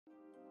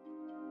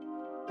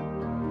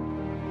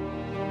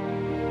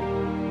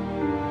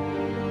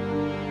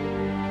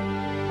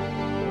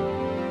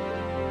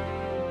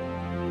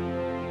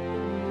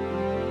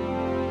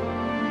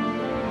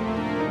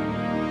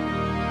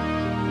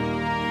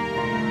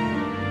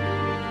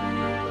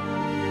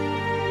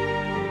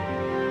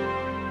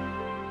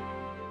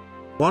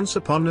Once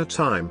upon a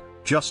time,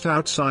 just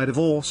outside of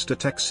Austin,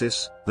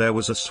 Texas, there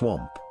was a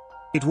swamp.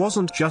 It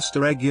wasn't just a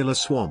regular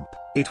swamp,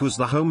 it was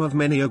the home of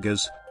many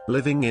ogres,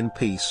 living in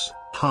peace,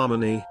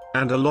 harmony,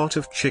 and a lot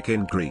of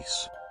chicken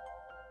grease.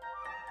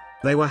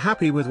 They were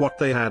happy with what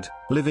they had,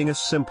 living a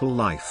simple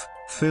life,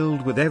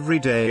 filled with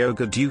everyday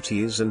ogre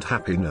duties and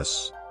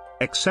happiness.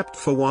 Except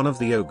for one of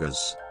the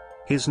ogres.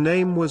 His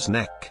name was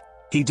Neck.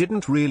 He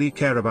didn't really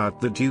care about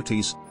the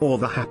duties, or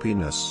the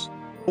happiness.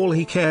 All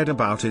he cared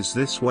about is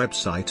this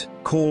website,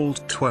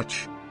 called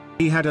Twitch.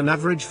 He had an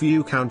average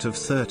view count of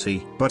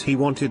 30, but he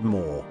wanted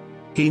more.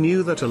 He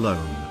knew that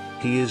alone,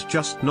 he is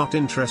just not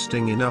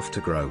interesting enough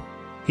to grow.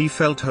 He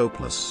felt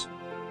hopeless.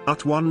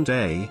 But one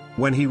day,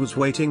 when he was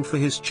waiting for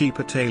his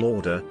cheaper tail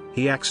order,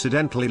 he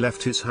accidentally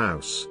left his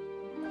house.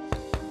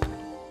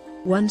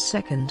 1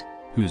 second.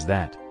 Who's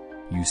that?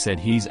 You said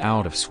he's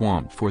out of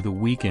swamp for the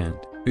weekend.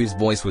 Whose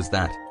voice was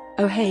that?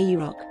 Oh hey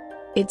Rock.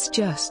 It's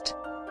just...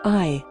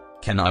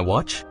 Can I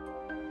watch?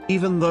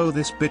 Even though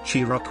this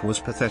bitchy Rock was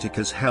pathetic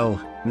as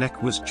hell,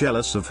 Neck was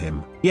jealous of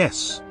him.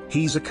 Yes,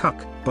 he's a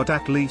cuck, but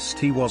at least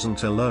he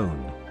wasn't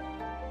alone.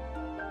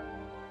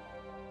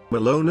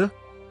 Malena?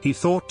 He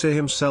thought to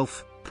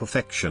himself,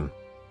 perfection.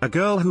 A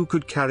girl who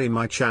could carry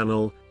my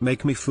channel,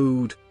 make me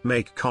food,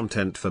 make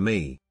content for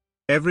me.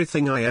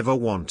 Everything I ever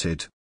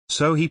wanted.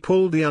 So he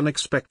pulled the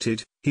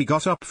unexpected, he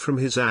got up from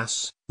his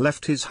ass,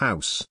 left his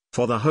house,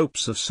 for the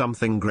hopes of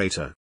something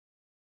greater.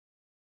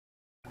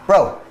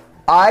 Bro,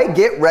 I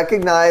get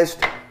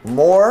recognized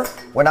more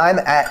when I'm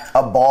at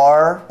a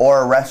bar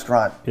or a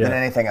restaurant than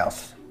anything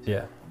else.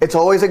 Yeah. It's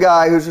always a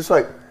guy who's just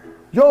like,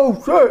 yo,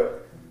 shit.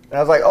 And I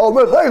was like, oh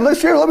man, hey,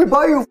 let me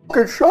buy you a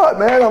fucking shot,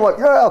 man. I'm like,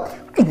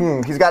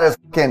 yeah. He's got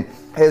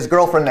his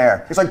girlfriend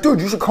there. He's like, dude,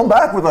 you should come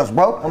back with us,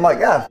 bro. I'm like,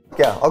 yeah,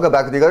 I'll go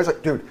back with you guys. He's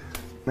like, dude,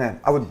 man,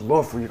 I would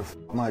love for you to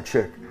fuck my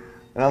chick.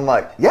 And I'm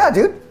like, yeah,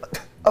 dude,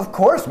 of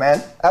course,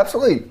 man,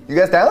 absolutely. You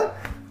guys down?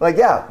 Like,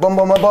 yeah, boom,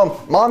 boom, boom, boom.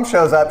 Mom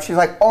shows up. She's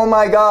like, oh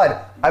my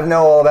God, I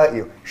know all about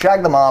you.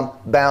 Shag the mom,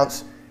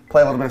 bounce,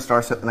 play a little bit of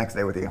Star Sit the next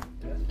day with you.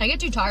 I get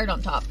too tired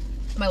on top.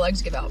 My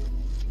legs give out.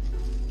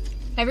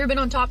 Have you ever been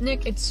on top,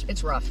 Nick?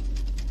 It's rough.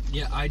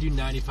 Yeah, I do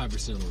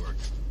 95% of the work.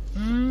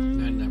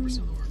 99%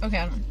 of the work.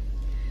 Okay,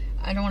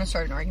 I don't want to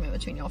start an argument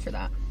between y'all for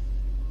that.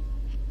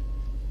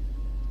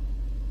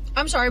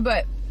 I'm sorry,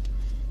 but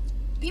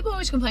people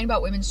always complain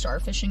about women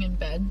starfishing in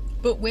bed.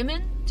 But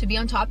women, to be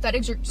on top, that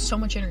exerts so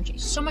much energy.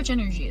 So much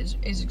energy is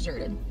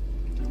exerted.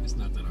 It's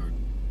not that hard.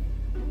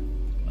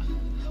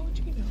 How would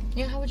you know?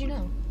 Yeah, how would you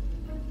know?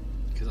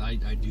 Because I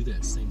do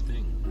that same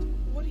thing.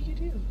 What do you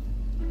do?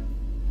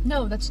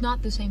 No, that's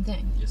not the same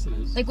thing. Yes, it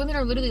is. Like, women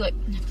are literally like...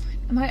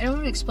 I don't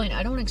want to explain it.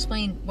 I don't want to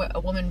explain what a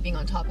woman being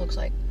on top looks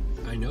like.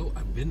 I know.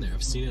 I've been there.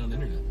 I've seen it on the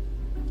internet.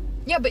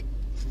 Yeah, but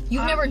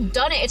you've never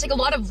done it. It's like a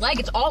lot of leg.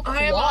 It's all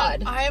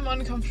quad. I am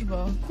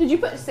uncomfortable. Did you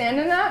put sand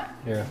in that?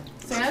 Here.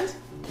 Sand?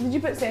 Did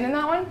you put sand in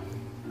that one?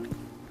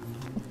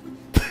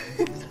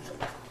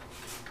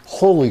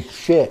 Holy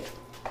shit.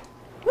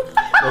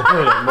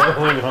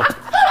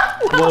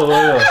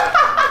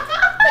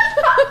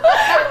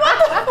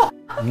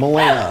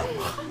 Malena.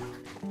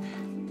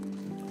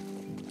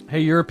 Hey,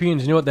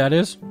 Europeans, you know what that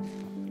is?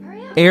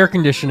 Air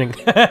conditioning.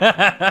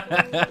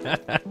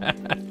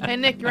 Hey,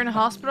 Nick, you're in a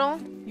hospital?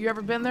 You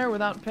ever been there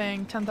without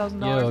paying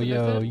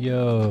 $10,000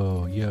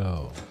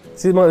 Yo.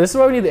 See, this is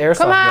why we need the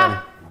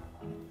airsoft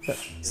gun.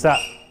 Stop.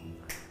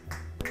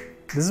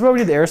 This is why we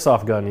need the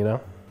airsoft gun, you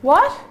know?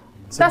 What?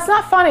 That's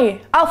not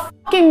funny. I'll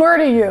fucking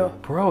murder you.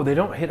 Bro, they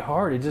don't hit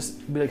hard. It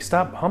just be like,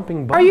 stop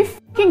humping buttons. Are you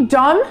fucking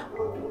dumb?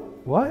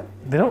 What?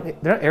 They're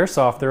not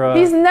airsoft. They're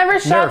He's never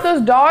shot Nerf.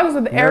 those dogs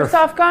with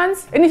airsoft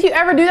guns. And if you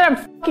ever do that, I'm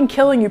fucking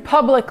killing you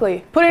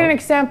publicly. Putting an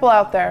example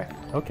out there.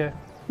 Okay.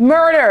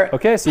 Murder.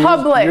 Okay, so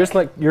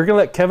you're gonna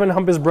let Kevin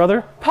hump his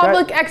brother?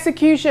 Public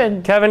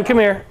execution. Kevin, come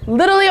here.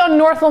 Literally on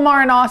North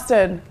Lamar in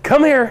Austin.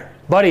 Come here,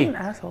 buddy. What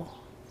an asshole.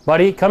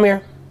 Buddy, come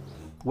here.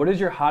 What is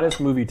your hottest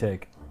movie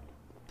take?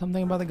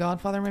 Something about The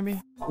Godfather,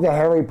 maybe? The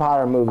Harry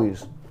Potter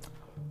movies.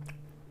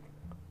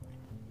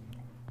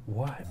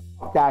 What?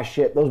 That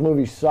shit, those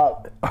movies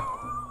suck.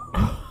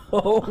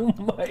 Oh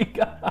my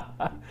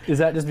God. Is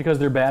that just because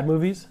they're bad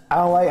movies? I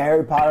don't like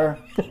Harry Potter.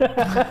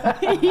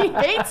 He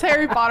hates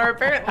Harry Potter,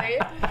 apparently.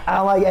 I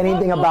don't like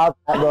anything about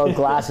that little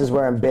glasses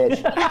wearing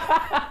bitch.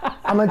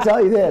 I'm gonna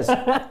tell you this.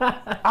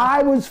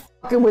 I was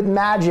fucking with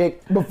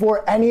magic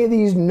before any of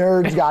these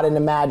nerds got into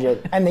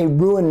magic, and they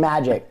ruined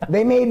magic.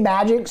 They made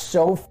magic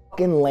so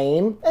fucking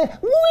lame.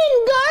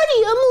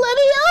 Wingardium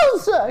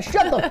Leviosa!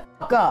 Shut the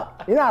fuck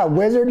up. You're not a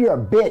wizard, you're a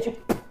bitch.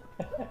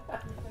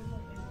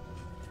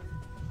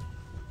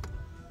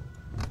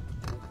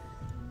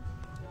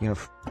 You know,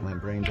 my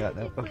brain's at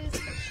that. Oh.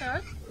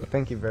 Sure.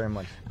 Thank you very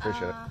much.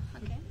 Appreciate it.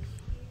 Okay.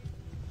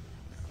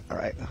 All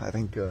right, I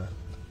think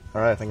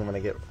I'm gonna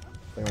get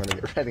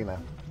ready now.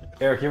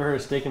 Eric, you ever heard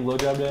of steak and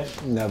blowjob day?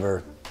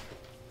 Never.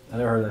 I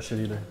never heard of that shit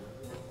either.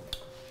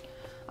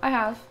 I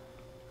have.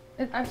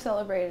 I've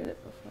celebrated it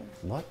before.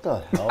 What the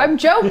hell? I'm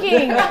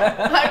joking.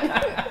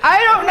 I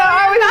don't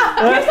know.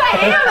 Yes, I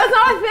am. That's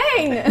not a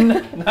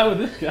thing. Not with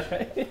this guy.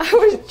 I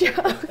was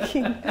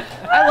joking.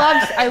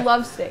 I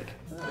love steak.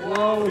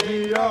 Whoa,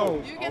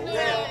 yo. You can do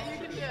it. You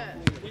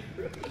can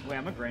do it. Wait,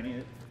 I'm a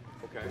granny.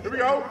 Okay. Here we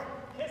go.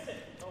 Kiss it.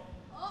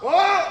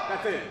 Oh!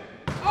 That's it.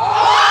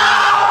 Oh!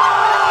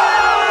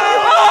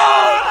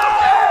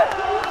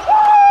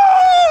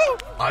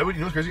 I would,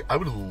 you know what's crazy? I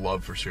would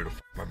love for Sarah to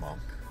f my mom.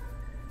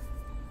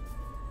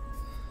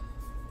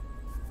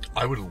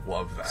 I would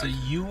love that. So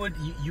you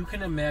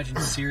can imagine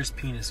Sear's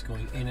penis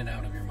going in and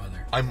out of your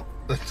mother. Do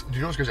you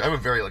know what's crazy? I have a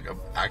very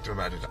active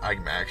imagination.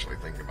 I'm actually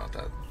thinking about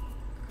that.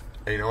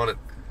 And you know what?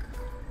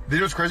 You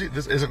know what's crazy?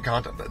 This isn't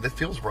content. That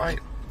feels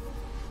right.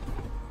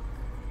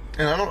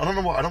 And I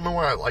don't know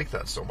why I like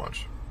that so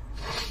much.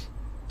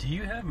 Do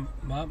you have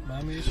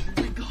mommy issues?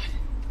 Oh my god.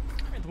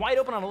 It's wide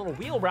open on a little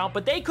wheel route,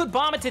 but they could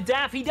bomb it to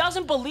death. He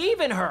doesn't believe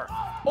in her.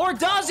 Or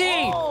does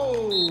he?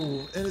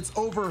 Oh, and it's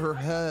over her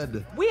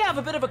head. We have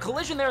a bit of a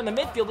collision there in the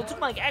midfield. It took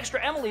like extra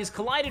Emily's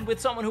collided with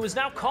someone who is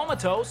now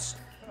comatose.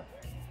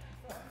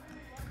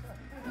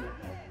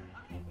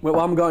 Wait,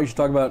 while I'm gone, you should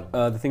talk about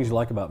the things you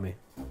like about me.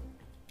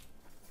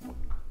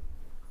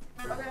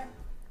 Okay.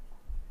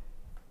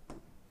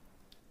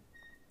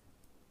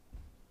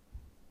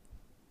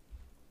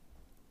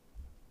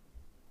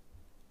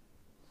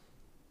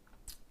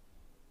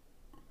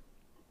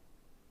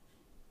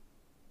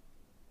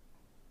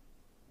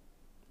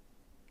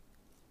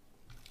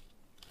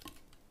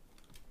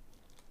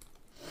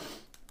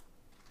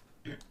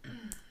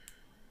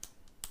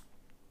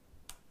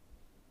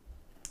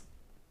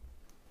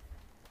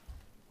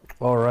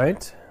 All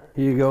right,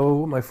 here you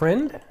go, my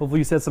friend. Hopefully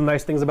you said some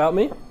nice things about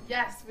me.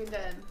 Yes, we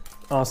did.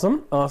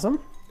 Awesome, awesome.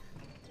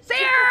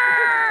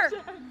 Sear!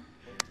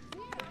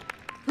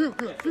 Feel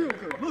good,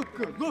 look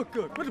good, look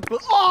good.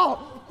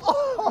 Oh!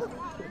 Oh!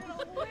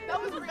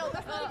 That was real.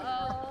 That's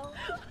not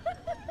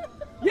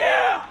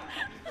Yeah!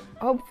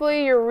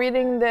 Hopefully you're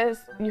reading this.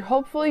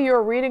 Hopefully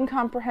your reading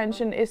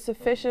comprehension is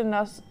sufficient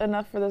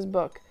enough for this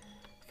book.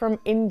 From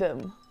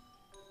Indem.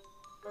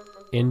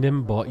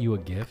 Indem bought you a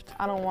gift?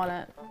 I don't want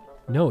it.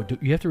 No,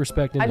 you have to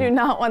respect Indem. I do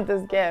not want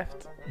this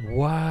gift.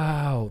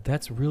 Wow,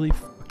 that's really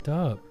fucked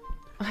up.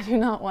 I do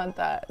not want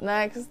that.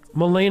 Next.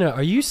 Malena,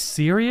 are you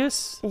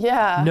serious?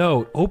 Yeah.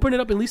 No, open it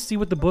up and at least see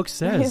what the book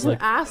says. He's an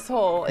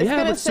asshole. It's yeah,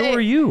 gonna but say, so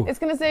are you. It's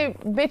gonna say,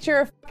 bitch, you're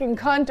a fucking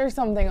cunt or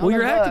something on Well, the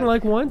you're acting book.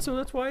 like one, so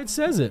that's why it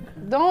says it.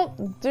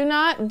 Do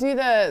not do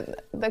the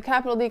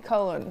capital D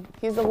colon.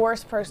 He's the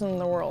worst person in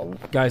the world.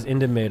 Guys,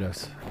 Indem made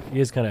us. He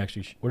is kind of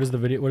actually. What is the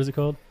video? What is it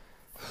called?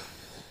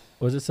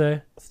 What does it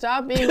say?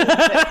 Stop being.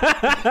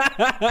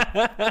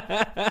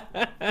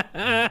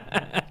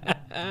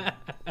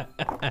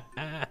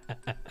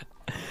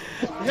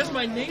 Here's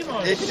my name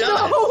on it. it.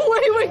 No,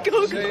 wait,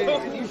 go.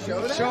 Can you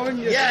show that? Showing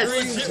your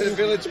screens to the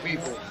village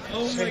people.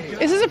 Oh my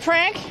god. Is this a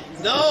prank?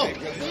 No.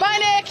 Bye,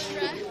 Nick.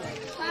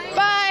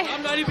 Bye.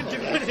 I'm not even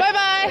doing it.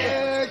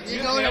 Bye-bye.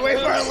 You're going away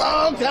for a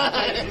long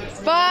time.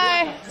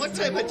 Bye. What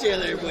type of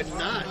jailer would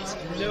not?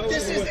 No.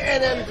 This is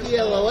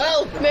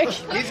Nmplol. Nick,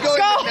 he's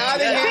going to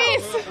Nottingham.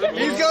 Peace.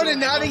 He's going to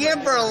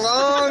Nottingham for a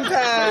long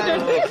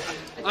time.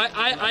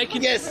 I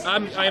can. Yes,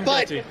 I'm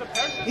guilty.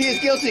 He is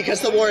guilty because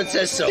the warrant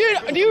says so.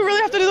 Dude, do you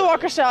really have to do the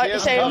Walker shot?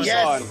 Yes.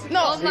 Yes.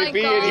 No. Oh my God.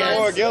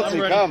 Yes. Guilty.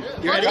 Come.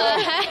 You ready? What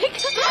the heck?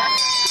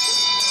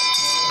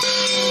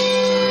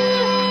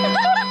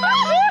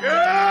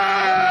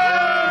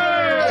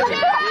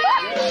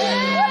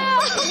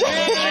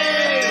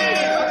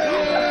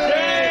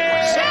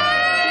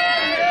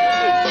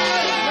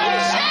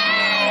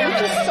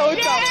 So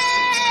tough.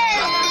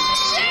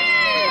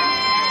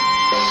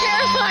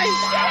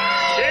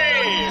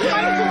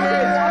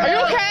 Are you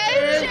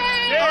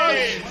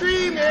okay?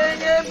 Streaming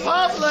in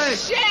public.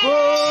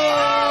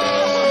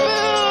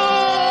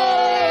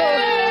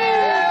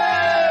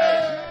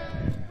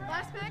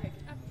 Last pick,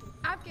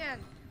 Afghan.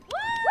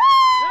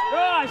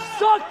 Oh, I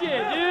sucked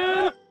it,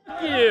 dude.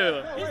 Fuck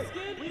you.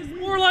 He's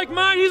more like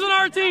mine. He's on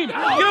our team. Get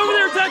over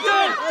there,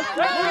 Tecto.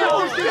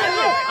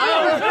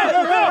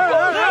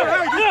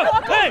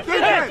 Hey!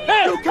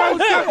 You can't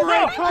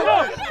separate.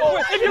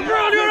 If you're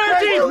grown, you're on our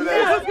team.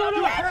 What's going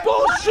on?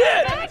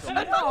 Bullshit.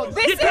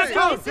 This is.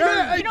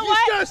 You know what?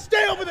 You gotta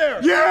stay over there.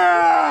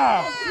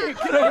 Yeah.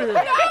 Get over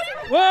here.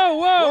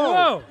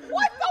 Whoa.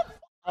 What the?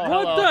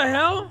 What the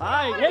hell?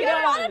 Hi. Hey,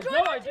 guys.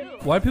 No, I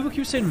didn't. Why do people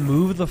keep saying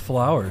move the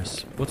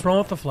flowers? What's wrong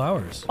with the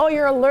flowers? Oh,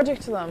 you're allergic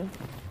to them.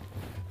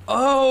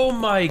 Oh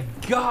my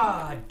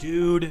god,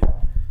 dude.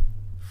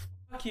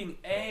 Fucking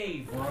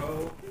A,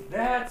 bro.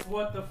 That's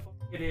what the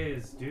fuck it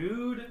is,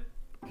 dude.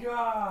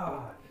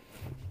 God.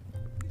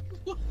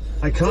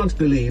 I can't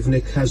believe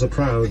Nick has a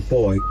proud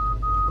boy.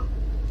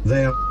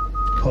 They are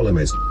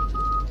Polomist.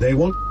 They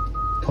want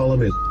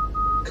Polomist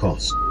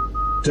cost.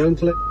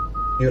 Don't let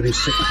Yuri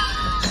sick.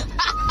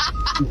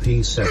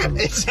 P7.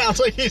 It sounds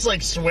like he's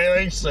like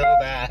swearing so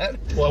bad.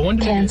 Well, I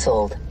wonder.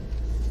 Cancelled.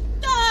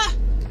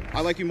 I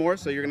like you more,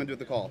 so you're gonna do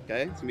the call,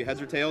 okay? It's gonna be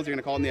heads or tails. You're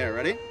gonna call in the air.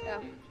 Ready? Yeah.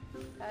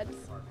 Heads.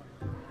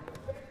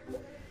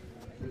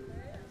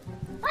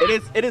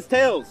 It is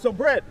tails. So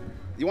Britt,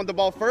 you want the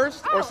ball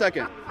first or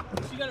second?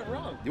 She got it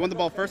wrong. You want the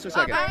ball first or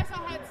second? Okay, so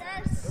head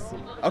first.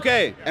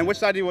 Okay, and which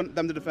side do you want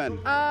them to defend?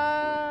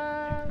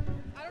 I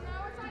don't know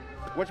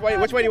what side.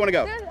 Which way do you want to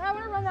go? I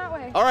want to run that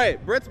way. All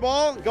right, Britt's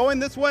ball going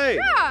this way.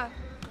 Yeah.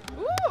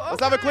 Ooh, okay.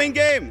 Let's have a clean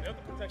game.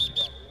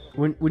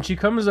 When she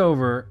comes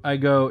over, I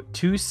go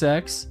 2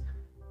 secs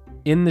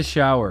in the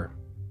shower,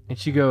 and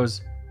she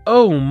goes,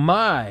 "Oh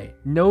my,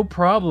 no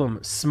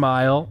problem."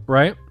 Smile,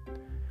 right?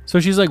 So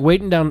she's like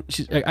waiting down.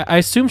 I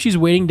assume she's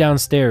waiting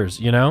downstairs,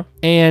 you know?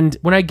 And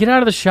when I get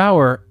out of the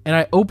shower and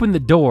I open the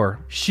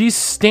door, she's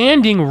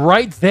standing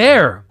right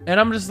there.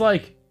 And I'm just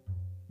like,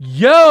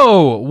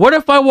 yo, what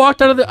if I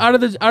walked out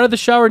of the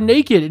shower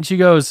naked? And she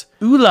goes,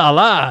 ooh la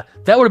la,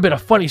 that would have been a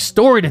funny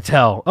story to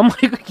tell. I'm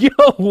like, yo,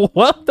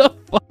 what the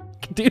fuck,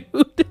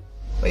 dude?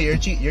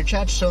 Wait, your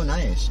chat's so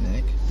nice,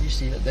 Nick. You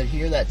see that? Did you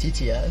hear that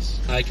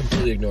TTS? I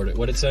completely ignored it.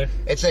 What did it say?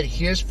 It said,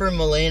 here's for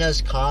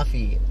Malena's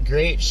coffee.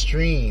 Great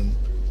stream.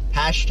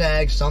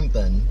 Hashtag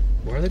something.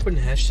 Why are they putting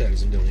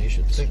hashtags in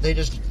donations? So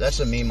that's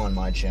a meme on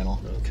my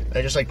channel. Okay.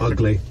 They just like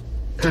ugly,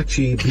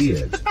 patchy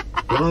beard,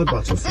 bar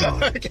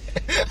butterfly. Okay.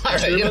 All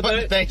right, you know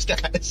what? Thanks,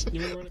 guys.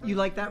 You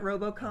like that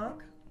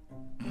Robocock?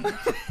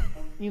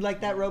 You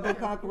like that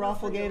Robocock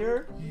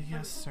Rafflegator?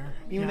 Yes, sir.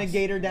 You want to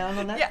gator down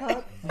on that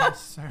cock?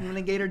 Yes, sir. You want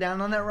to gator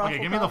down on that Rafflecock? Okay,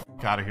 get me the f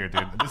out of here,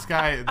 dude. This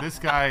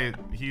guy,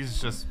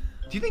 he's just...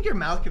 Do you think your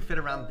mouth could fit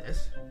around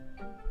this?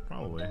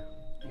 Probably.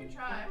 You can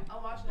try.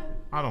 I'll watch it.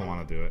 I don't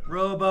want to do it.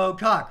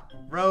 Robocock.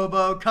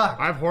 Robocock.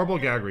 I have horrible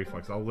gag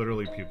reflex. I'll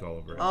literally puke all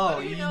over it. Oh,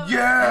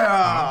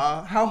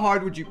 yeah. How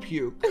hard would you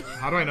puke?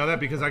 How do I know that?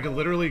 Because I could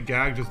literally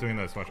gag just doing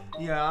this. Watch.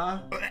 Yeah.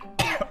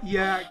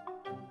 Yeah.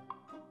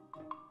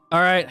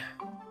 All right,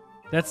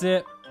 that's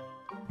it.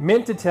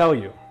 Meant to tell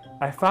you,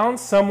 I found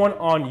someone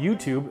on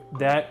YouTube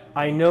that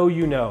I know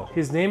you know.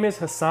 His name is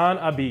Hassan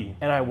Abi,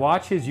 and I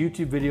watch his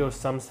YouTube videos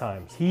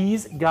sometimes.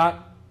 He's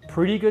got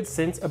pretty good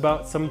sense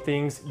about some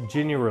things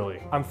generally.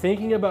 I'm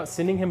thinking about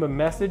sending him a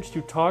message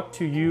to talk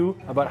to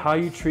you about how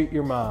you treat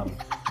your mom.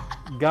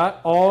 Got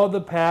all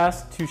the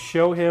past to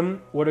show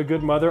him what a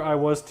good mother I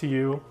was to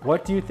you.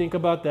 What do you think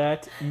about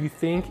that? You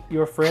think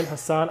your friend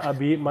Hassan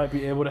Abi might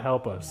be able to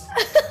help us?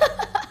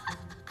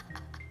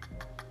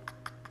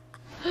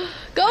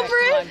 Go for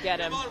it. Come on, get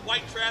him. Come on,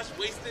 white trash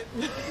wasted.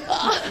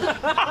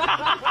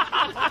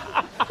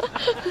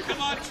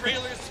 Come on,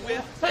 trailer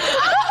Swift.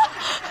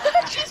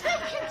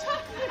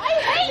 I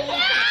hate you!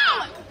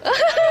 I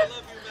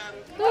love you,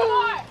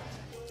 madam.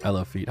 I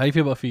love feet. How do you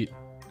feel about feet?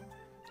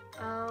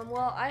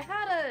 Well, I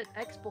had an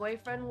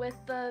ex-boyfriend with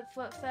the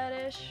foot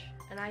fetish,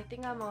 and I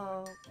think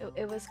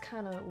it was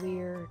kind of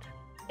weird.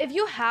 If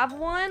you have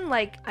one,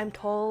 like, I'm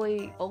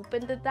totally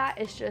open to that.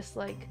 It's just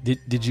like...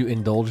 Did you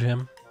indulge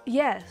him?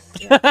 Yes.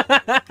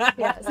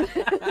 Yes.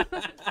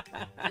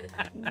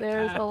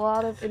 There's a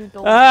lot of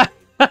indulgence.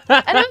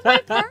 And it was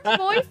my first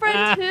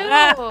boyfriend,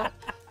 too.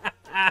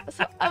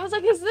 So I was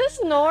like, is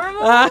this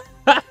normal?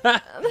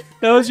 That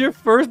was your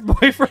first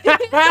boyfriend?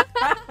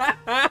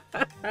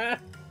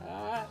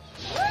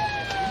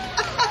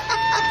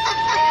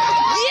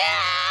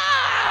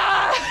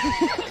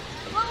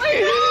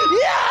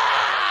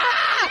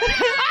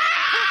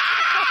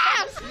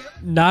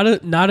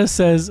 Nada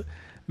says,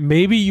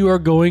 maybe you are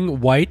going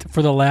white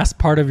for the last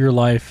part of your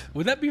life.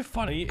 Would that be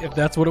funny if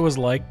that's what it was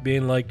like,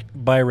 being like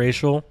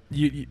biracial?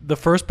 You the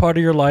first part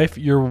of your life,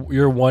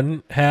 you're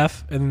one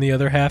half, and the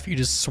other half you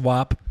just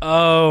swap.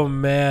 Oh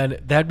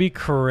man, that'd be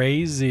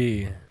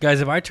crazy.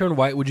 Guys, if I turn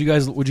white, would you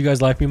guys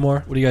like me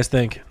more? What do you guys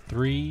think?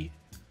 3,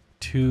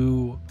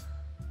 2,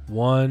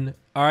 1.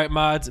 All right,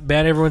 mods.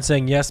 Ban everyone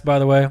saying yes, by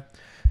the way.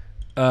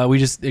 We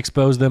just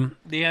exposed them.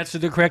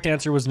 The correct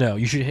answer was no.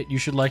 You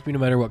should like me no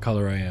matter what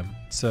color I am.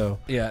 So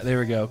yeah, there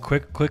we go.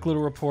 Quick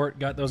little report.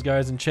 Got those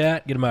guys in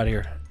chat. Get them out of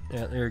here.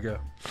 Yeah, there we go.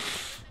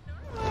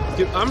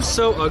 Dude, I'm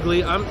so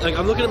ugly. I'm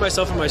looking at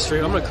myself in my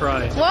stream. I'm gonna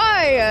cry.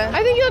 Why?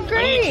 I think you look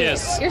great. I need a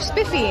kiss. You're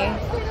spiffy.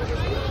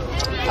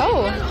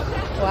 Oh,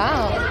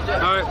 wow.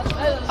 All right.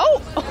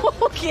 Oh,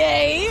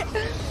 okay.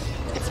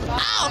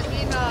 Ow.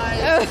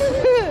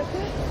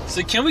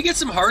 So can we get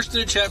some hearts in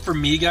the chat for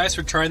me, guys,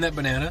 for trying that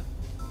banana?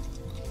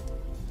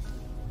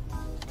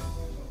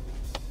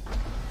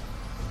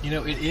 You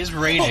know, it is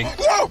raining.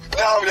 No!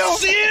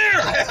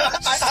 Sear!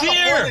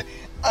 Sear!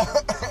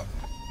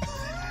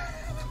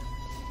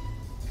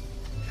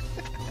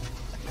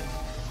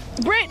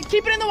 Britt,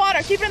 keep it in the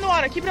water. Keep it in the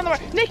water. Keep it in the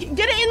water. Nick,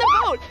 get it in the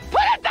boat.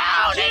 Put it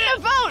down in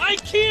the boat. I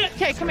can't.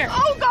 Okay, come here.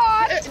 Oh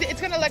God!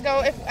 It's gonna let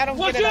go if I don't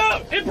Watch get it.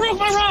 out! It broke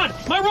my rod.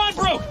 My rod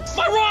broke.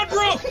 My rod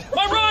broke.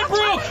 My rod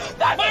broke.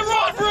 My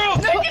rod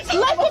broke.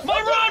 My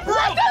rod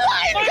broke.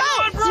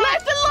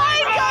 Let the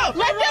line go.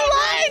 Let the line go. Let the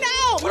line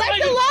out. Let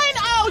the line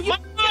out. My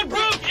rod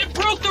broke. It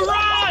broke the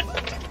rod.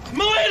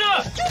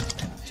 Malena.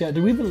 Chat,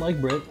 do we even like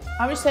Britt?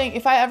 I'm just saying,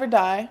 if I ever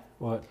die,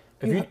 What?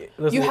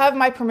 you have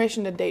my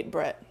permission to date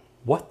Britt.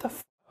 What the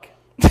f?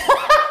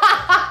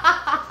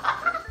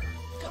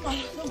 Come on.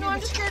 No, I'm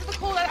just scared of the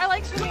cold. I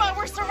like swimming. Come on,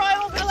 we're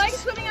survival. I like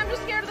swimming. I'm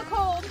just scared of the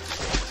cold.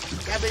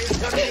 I mean, it's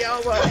gonna be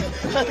over.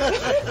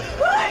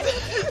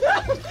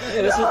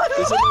 Hey, this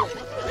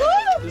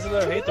is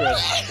another hate thread.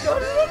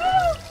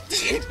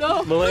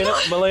 No. Malena.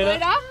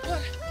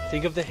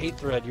 Think of the hate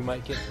thread you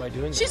might get by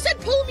doing She this. said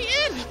pull me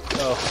in.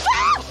 Oh.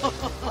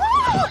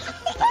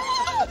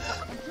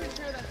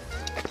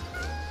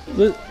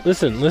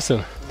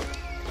 Listen.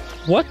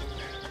 What?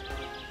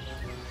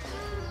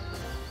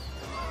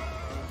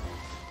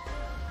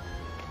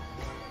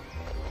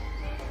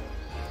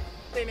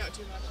 They know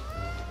too much.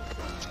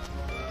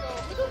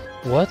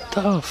 What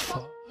the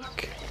fuck?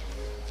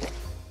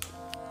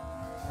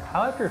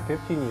 How after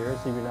 15 years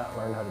have you not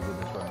learned how to do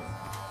this right?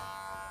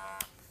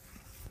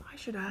 I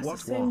should ask What,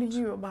 the same what? to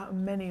you about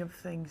many of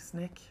things,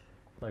 Nick.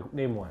 Like,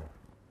 name one.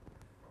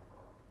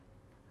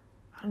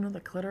 I don't know, the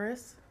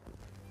clitoris?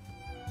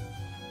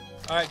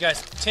 All right,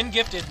 guys. 10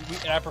 gifted,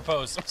 and I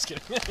propose. I'm just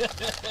kidding.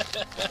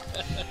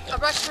 I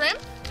brought shrimp,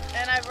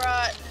 and I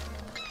brought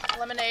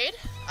lemonade.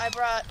 I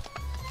brought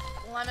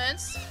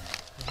lemons,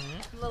 a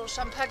little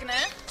champagne,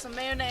 some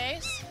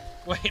mayonnaise.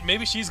 Wait,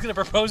 maybe she's gonna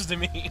propose to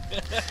me.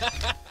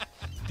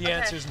 The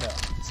answer's no.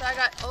 So I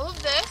got all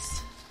of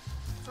this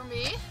for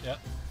me. Yep.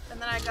 And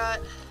then I got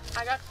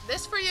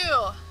this for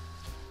you.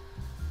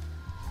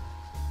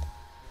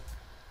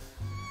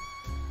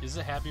 Is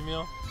it a Happy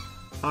Meal?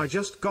 I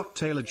just got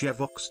Taylor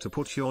Jevox to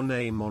put your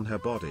name on her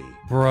body.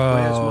 Bro,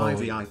 Where's my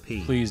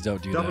VIP? please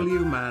don't do that.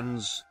 W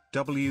Mans,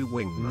 W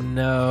Wingman.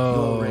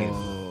 No. You're in.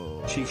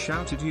 She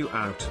shouted you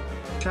out.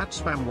 Chat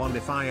spam 1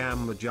 if I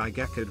am a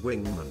gigakid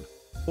wingman.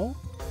 Or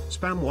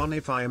spam 1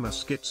 if I am a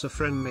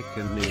schizophrenic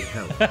and need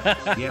help.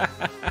 Yep,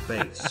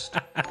 based.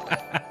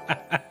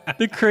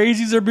 The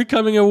crazies are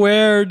becoming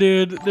aware,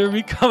 dude. They're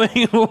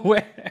becoming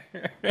aware.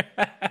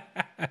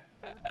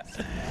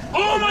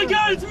 Oh my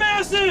god, it's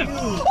massive!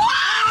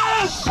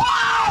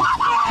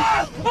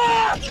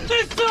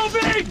 It's so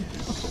big!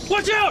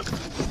 Watch out!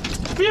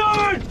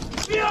 Bjorn!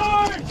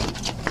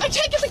 I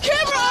can't get the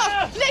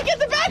camera! Nick, get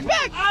the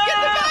backpack! Get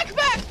the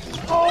backpack!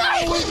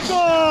 Oh, it's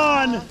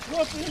gone!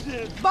 What is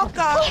it?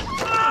 Baka!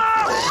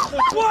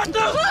 What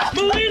the?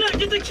 Malena,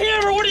 get the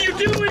camera! What are you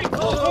doing?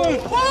 Oh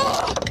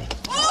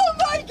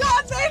my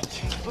god, Nick!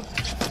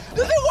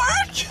 Does it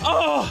work?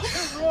 Oh!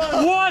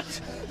 What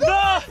the?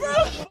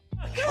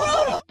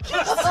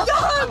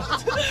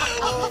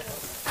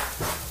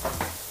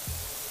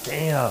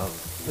 Damn.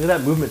 Look at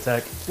that movement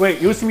tech. Wait,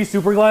 you want to see me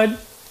super glide?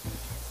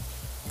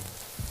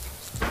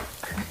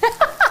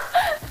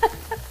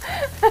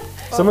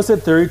 Someone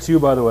said 32,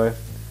 by the way.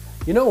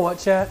 You know what,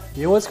 chat?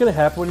 You know what's gonna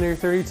happen when you're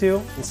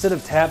 32? Instead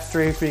of tap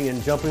strafing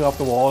and jumping off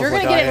the walls, You're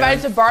gonna like get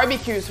invited to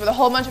barbecues with a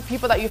whole bunch of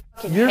people that you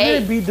fucking you're hate.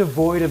 gonna be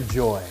devoid of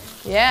joy.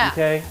 Yeah.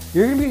 Okay?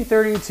 You're gonna be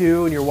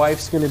 32 and your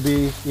wife's gonna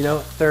be,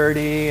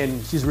 30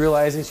 and she's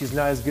realizing she's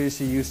not as good as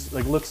she used to,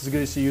 looks as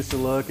good as she used to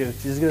look, and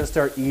she's gonna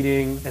start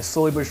eating, and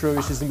slowly but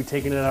surely she's gonna be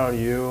taking it out on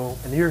you,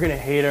 and you're gonna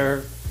hate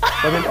her.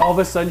 But then all of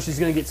a sudden she's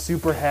gonna get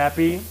super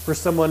happy for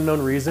some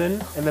unknown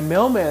reason, and the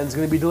mailman's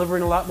gonna be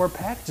delivering a lot more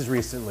packages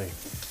recently.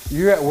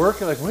 You're at work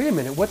and like, wait a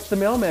minute, what's the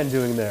mailman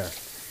doing there?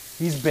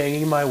 He's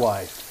banging my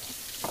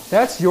wife.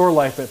 That's your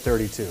life at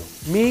 32.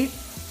 Me,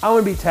 I'm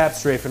gonna be tap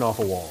strafing off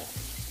a wall.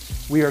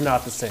 We are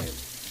not the same.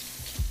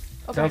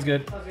 Okay. Sounds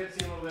good. Sounds good.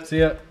 See you in a little bit. See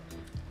ya.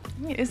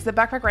 Is the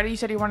backpack ready? You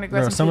said you wanted to go.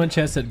 Bro, some someone food.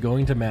 chat said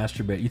going to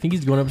masturbate. You think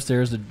he's going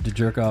upstairs to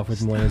jerk off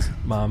with Malena's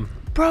mom?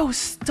 Bro,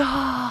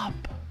 stop.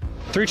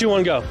 3, 2,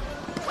 1, go.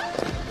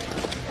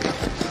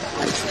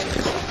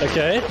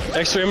 Okay,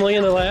 extremely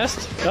in the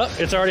last. Oh,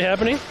 it's already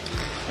happening.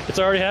 It's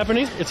already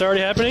happening. It's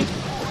already happening.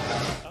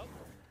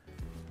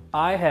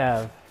 I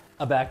have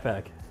a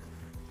backpack.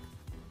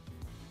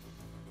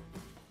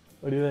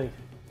 What do you think?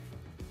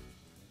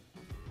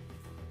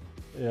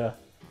 Yeah.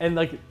 And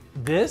like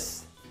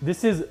this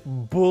is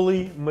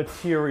bully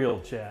material,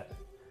 chat.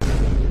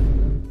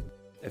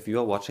 If you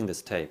are watching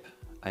this tape,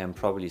 I am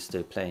probably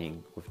still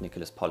playing with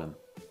Nicholas Polom.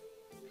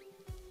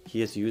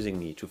 He is using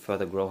me to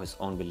further grow his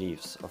own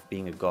beliefs of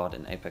being a god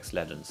in Apex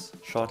Legends.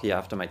 Shortly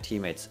after my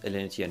teammates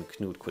Alinity and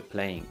Knut quit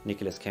playing,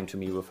 Nicholas came to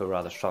me with a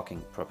rather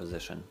shocking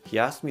proposition. He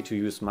asked me to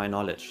use my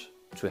knowledge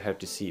to help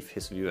deceive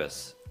his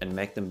viewers and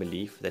make them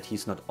believe that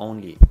he's not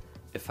only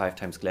a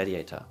 5x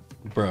gladiator,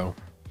 Bro.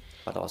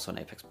 but also an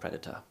Apex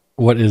Predator.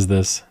 What is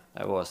this?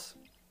 I was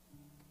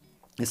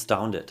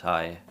astounded.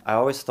 I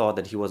always thought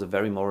that he was a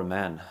very moral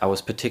man. I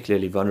was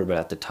particularly vulnerable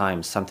at the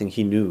time, something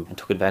he knew and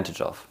took advantage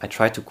of. I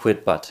tried to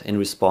quit, but in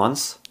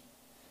response,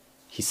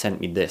 he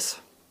sent me this.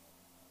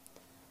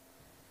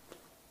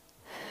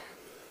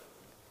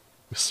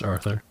 Mr.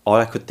 Arthur. All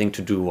I could think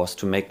to do was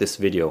to make this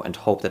video and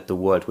hope that the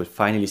world would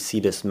finally see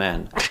this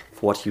man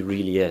for what he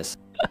really is.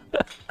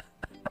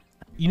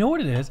 You know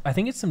what it is? I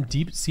think it's some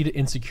deep-seated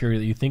insecurity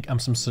that you think I'm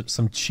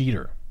some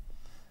cheater.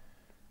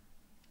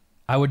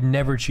 I would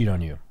never cheat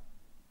on you.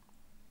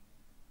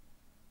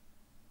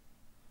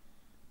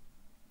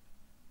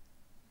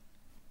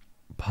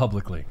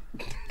 Publicly.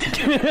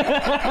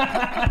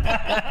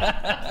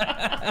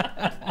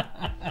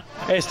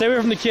 Hey, stay away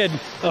from the kid.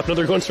 Oh, no,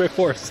 they're going straight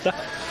for us. Stop.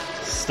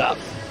 Stop.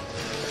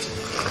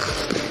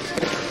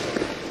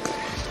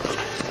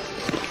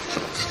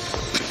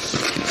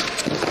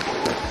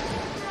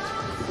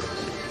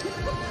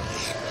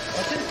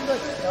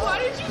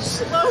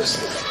 Slow.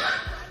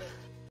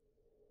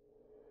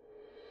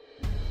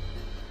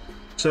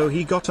 So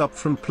he got up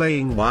from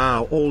playing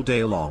WoW all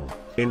day long,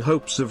 in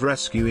hopes of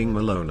rescuing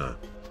Malena.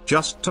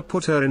 Just to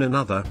put her in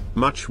another,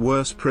 much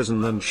worse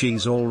prison than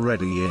she's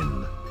already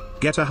in.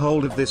 Get a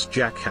hold of this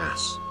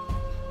jackass.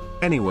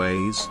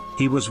 Anyways,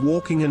 he was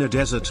walking in a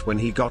desert when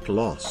he got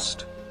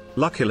lost.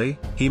 Luckily,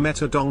 he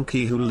met a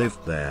donkey who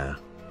lived there.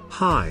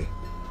 Hi.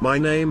 My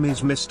name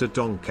is Mr.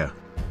 Donker.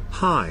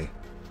 Hi.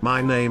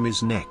 My name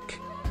is Neck.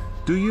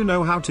 Do you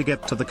know how to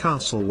get to the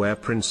castle where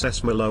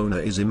Princess Malena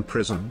is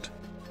imprisoned?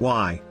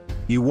 Why?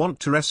 You want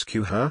to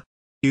rescue her?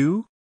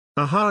 You?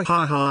 Ha ha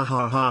ha ha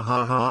ha ha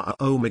ha ha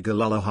oh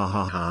megalolo ha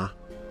ha ha.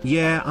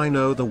 Yeah, I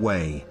know the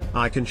way.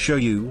 I can show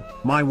you.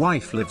 My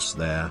wife lives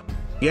there.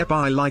 Yep,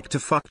 I like to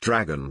fuck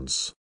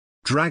dragons.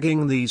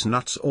 Dragging these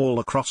nuts all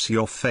across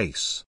your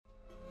face.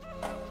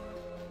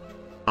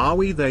 Are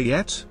we there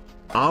yet?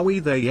 Are we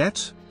there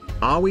yet?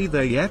 Are we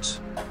there yet?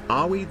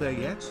 Are we there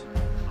yet?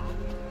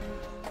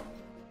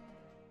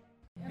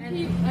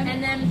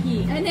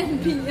 NMP.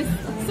 NMP.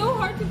 It's so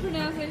hard to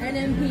pronounce it.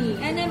 NMP.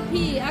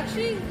 NMP.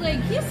 Actually,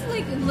 like he has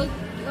like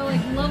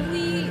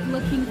lovely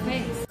looking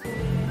face.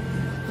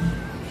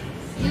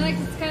 You know, like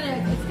it's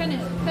kind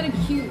of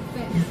cute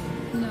face.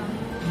 No.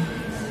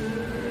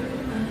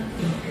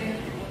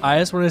 I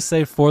just want to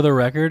say for the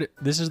record,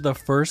 this is the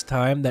first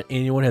time that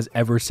anyone has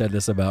ever said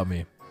this about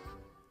me.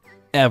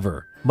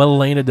 Ever.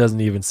 Malena doesn't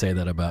even say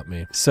that about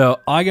me. So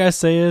all I gotta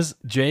say is,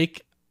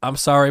 Jake, I'm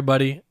sorry,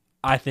 buddy.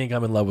 I think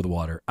I'm in love with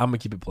water. I'm gonna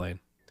keep it plain.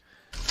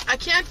 I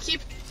can't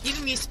keep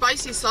eating these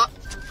spicy sauce.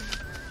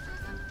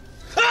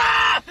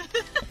 Ah!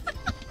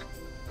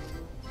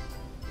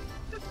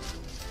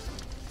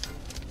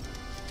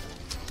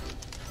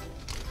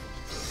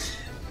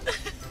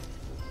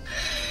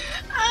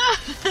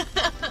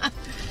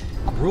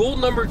 Rule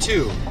number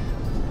 2.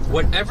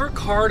 Whatever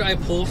card I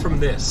pull from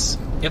this,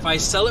 if I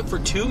sell it for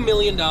 $2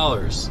 million,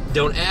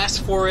 don't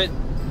ask for it,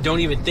 don't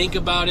even think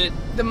about it.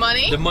 The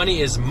money? The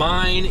money is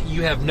mine.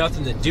 You have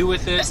nothing to do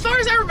with it. As far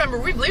as I remember,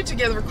 we've lived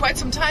together for quite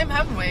some time,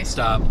 haven't we?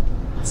 Stop.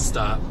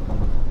 Stop.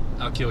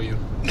 I'll kill you.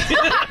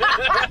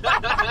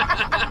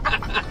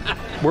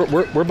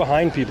 We're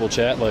behind people,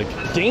 chat. Like,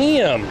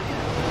 damn,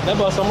 that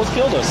bus almost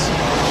killed us.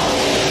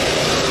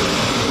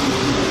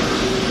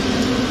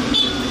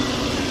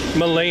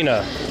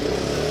 Malena.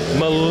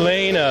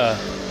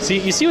 See,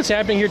 you see what's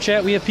happening here,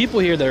 chat? We have people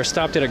here that are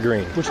stopped at a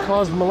green, which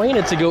caused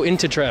Malena to go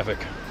into traffic.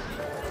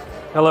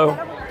 Hello.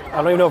 I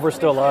don't even know if we're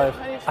still alive.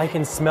 I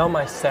can smell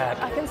my sack.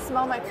 I can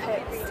smell my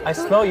pits. I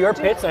smell your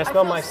pits and I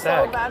smell my I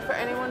sack. feel so bad for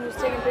anyone who's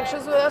taking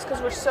pictures with us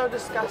because we're so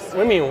disgusting.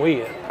 What do you mean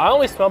we? I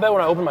only smell bad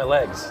when I open my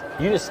legs.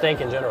 You just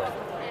stink in general.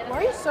 Why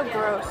are you so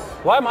gross?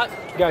 Why am I?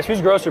 Guys, who's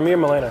grosser, me or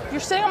Malena? You're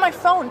sitting on my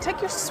phone. Take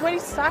your sweaty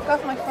sack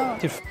off my phone.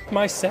 Dude, f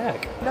my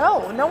sack. No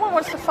one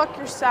wants to fuck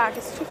your sack.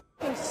 It's too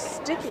fucking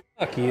sticky.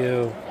 Fuck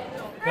you.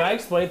 Can I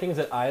explain things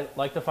that I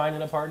like to find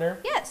in a partner?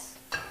 Yes.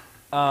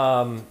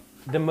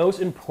 The most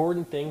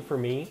important thing for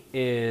me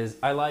is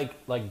I like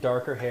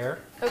darker hair.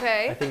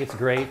 Okay. I think it's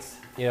great.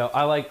 You know,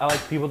 I like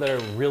people that are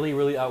really,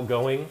 really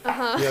outgoing.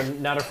 Uh-huh. You know,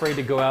 not afraid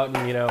to go out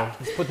and, you know,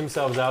 just put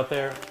themselves out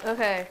there.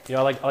 Okay. You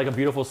know, I like a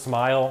beautiful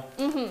smile.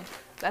 Mm-hmm.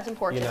 That's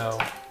important. You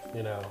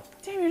know.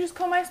 Damn, you just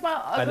call my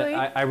smile ugly.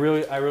 I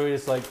really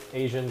just like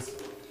Asians.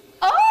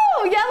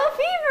 Oh, yellow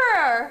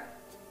fever!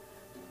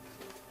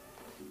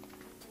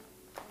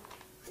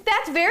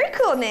 That's very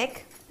cool,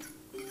 Nick.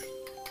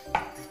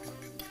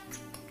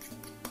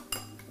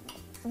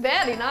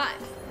 Very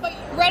nice. But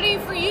ready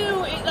for you,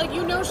 like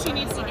you know she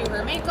needs to do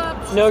her makeup.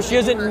 No, she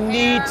doesn't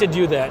need to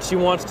do that. She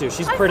wants to.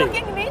 She's pretty. I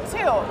fucking need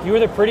to. You are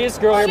the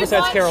prettiest girl here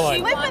besides Caroline.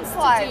 She wants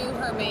to do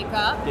her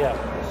makeup. Yeah.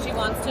 She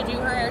wants to do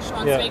her hair. She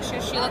wants to make sure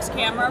she looks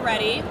camera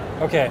ready.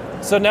 Okay,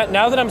 so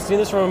now that I'm seeing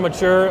this from a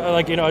mature,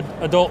 like, you know,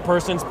 adult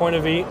person's point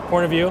of view,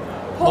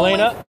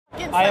 Malena,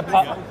 Hey,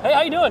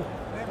 how you doing?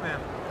 Hey, man.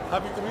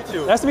 Happy to meet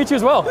you. Nice to meet you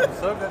as well.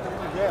 So glad to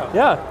meet you.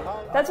 Yeah.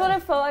 That's what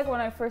it felt like when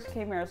I first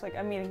came here. It's like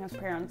I'm meeting his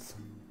parents.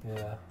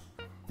 Yeah.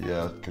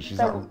 Yeah, because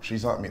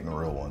she's not meeting the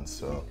real ones,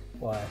 so.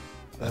 Why?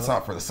 That's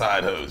not for the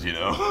side hoes, you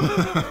know.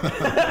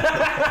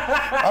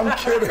 I'm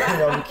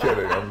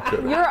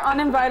kidding. You're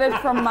uninvited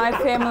from my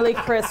family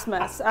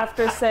Christmas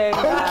after saying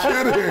that.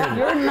 I'm kidding.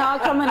 You're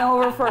not coming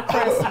over for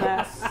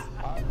Christmas.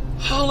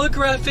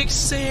 Holographic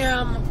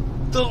Sam,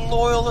 the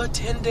loyal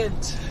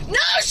attendant. No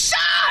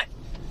shot!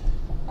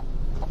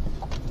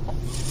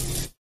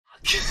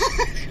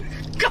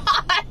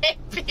 God,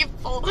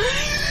 people.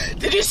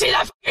 Did you see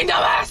that fucking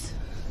dumbass?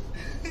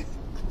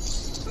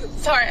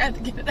 Sorry, I had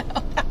to get it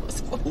out. That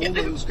was weird.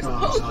 All those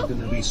cars are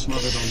going to be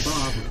smothered on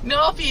barbecue. No,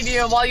 I'll feed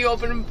you while you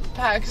open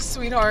packs,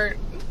 sweetheart.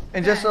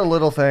 And just a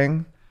little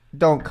thing,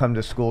 don't come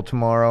to school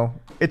tomorrow.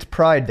 It's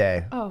Pride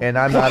Day, and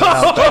I'm not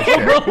about that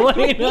shit. What?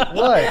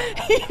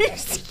 You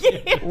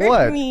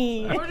scared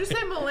me. What'd you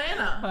say,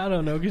 Malena? I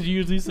don't know, because you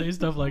usually say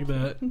stuff like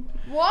that.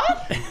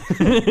 What?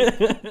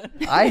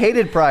 I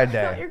hated Pride I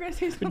thought Day. you were gonna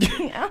say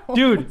something else.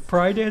 Dude,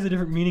 Pride Day has a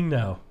different meaning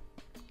now.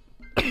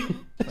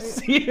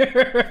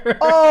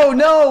 Oh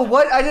no!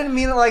 What? I didn't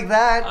mean it like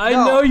that. I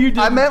No, know you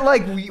didn't. I meant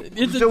like we were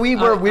the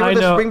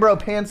Springboro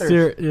Panthers.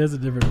 It has a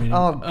different meaning.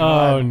 Oh,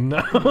 God. Oh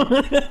no.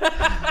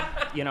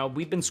 You know,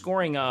 we've been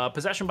scoring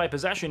possession by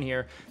possession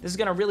here. This is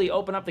going to really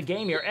open up the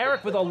game here.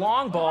 Eric with a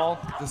long ball.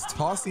 Just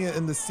tossing it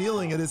in the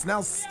ceiling. It is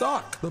now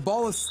stuck. The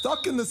ball is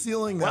stuck in the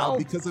ceiling now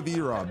because of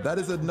E-Rob. That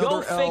is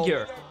another Go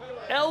figure.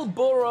 El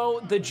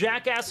Burro, the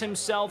jackass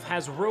himself,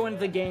 has ruined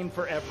the game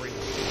for everyone.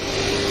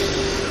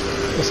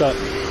 What's up?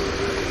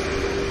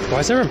 Why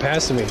is everyone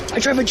passing me? I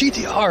drive a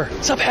GTR.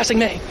 Stop passing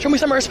me. Show me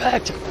some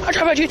respect. I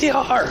drive a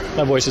GTR.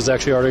 My voice is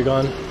actually already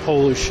gone.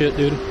 Holy shit,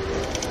 dude.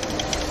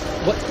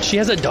 What? She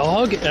has a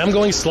dog and I'm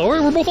going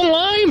slower? We're both on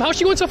lime. How's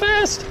she going so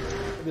fast?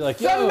 I'd be like,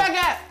 yo.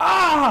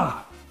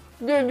 Ah!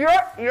 Dude, your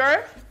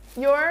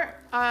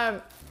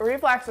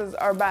reflexes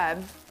are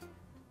bad.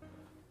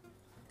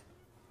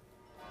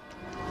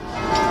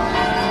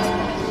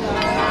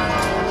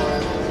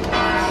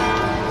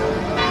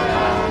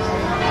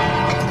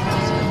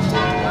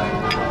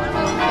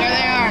 There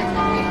they are.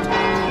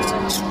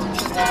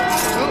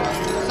 Oh,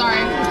 sorry.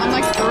 I'm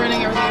like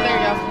ruining everything. There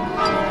you go.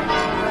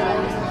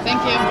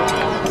 Thank you.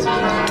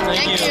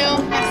 Thank you.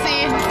 Merci.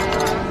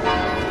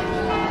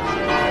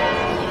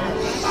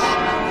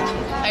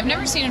 I've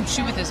never seen him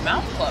chew with his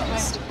mouth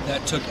closed.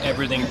 That took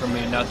everything from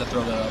me not to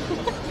throw that up.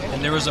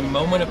 And there was a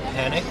moment of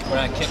panic when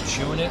I kept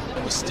chewing it.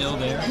 It was still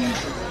there.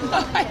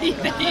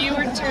 You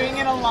were chewing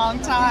it a long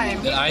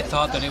time. That I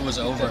thought that it was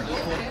over.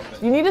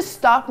 You need to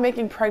stop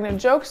making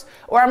pregnant jokes,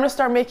 or I'm gonna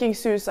start making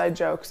suicide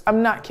jokes.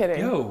 I'm not kidding.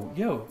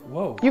 Yo,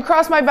 whoa. You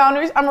cross my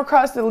boundaries, I'm gonna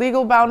cross the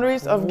legal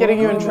boundaries of getting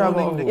you in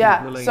trouble.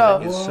 Yeah,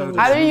 so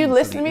either you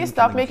listen to me,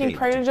 stop making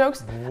pregnant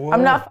jokes.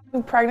 I'm not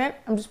fucking pregnant,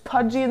 I'm just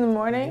pudgy in the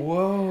morning.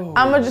 Whoa.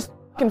 I'm gonna just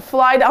fucking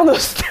fly down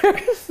those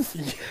stairs.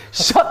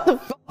 Shut the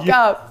fuck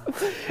up.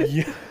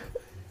 Yeah.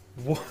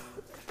 What?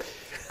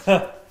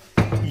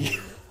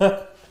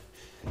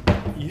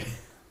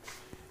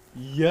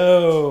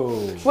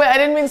 Yo. Wait, I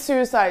didn't mean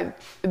suicide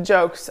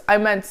jokes. I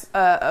meant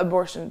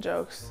abortion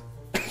jokes.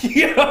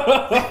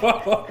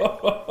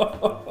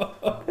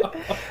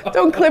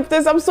 Don't clip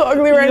this. I'm so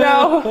ugly right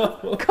now.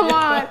 Come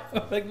on.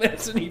 Like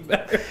that's any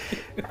better.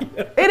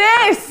 It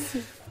is.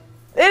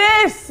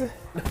 It is.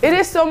 It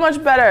is so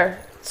much better.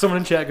 Someone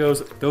in chat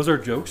goes, "Those are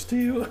jokes to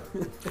you."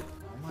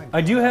 I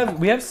do have.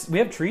 We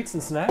have treats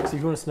and snacks. If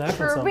you want to snack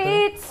on something.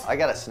 Treats. I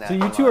got a snack. So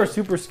you two are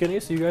super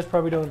skinny. So you guys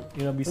probably don't,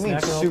 be You mean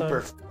snacking all the time.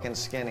 super fucking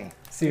skinny?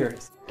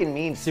 Serious. Fucking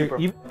mean super.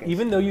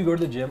 Even though you go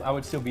to the gym, I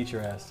would still beat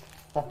your ass.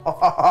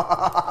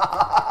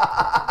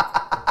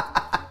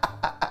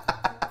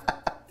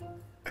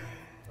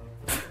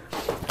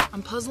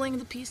 I'm puzzling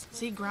the piece.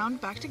 See,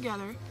 ground back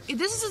together.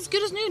 This is as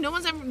good as new. No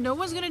one's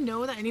gonna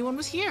know that anyone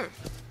was here.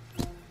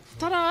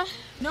 Ta-da!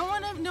 No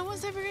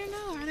one's ever gonna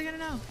know. How are they gonna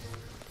know?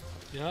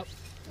 Yep.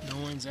 No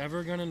one's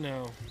ever gonna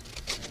know.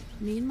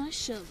 Need my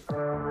shovel.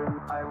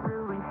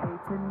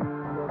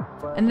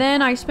 And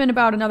then I spend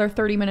about another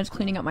 30 minutes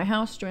cleaning up my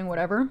house, doing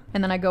whatever,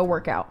 and then I go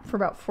work out for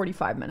about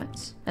 45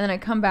 minutes. And then I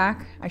come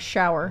back, I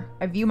shower,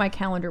 I view my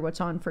calendar, what's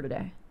on for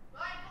today.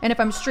 And if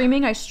I'm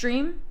streaming, I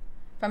stream.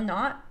 If I'm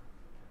not,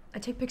 I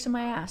take pics of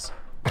my ass.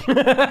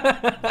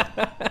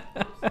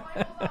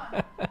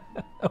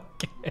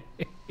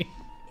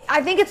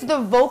 I think it's the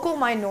vocal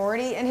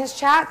minority in his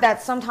chat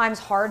that's sometimes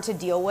hard to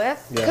deal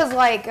with. Yeah. Because,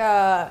 like,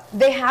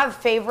 they have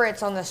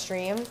favorites on the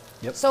stream.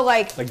 Yep. So,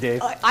 like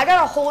Dave. I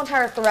got a whole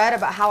entire thread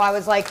about how I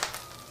was, like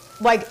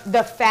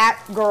the fat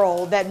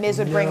girl that Miz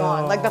would bring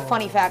on. Like, the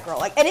funny fat girl.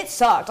 Like, and it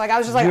sucked. Like, I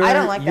was just like, I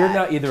don't like that. You're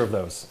not either of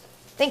those.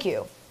 Thank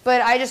you.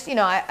 But I just,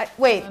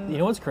 wait. You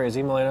know what's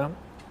crazy, Malena?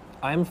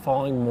 I'm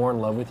falling more in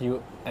love with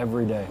you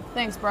every day.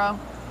 Thanks, bro.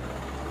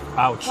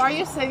 Ouch. Why are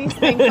you saying these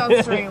things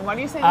on stream? Why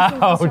do you say these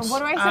things on stream? What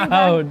do I say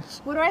back?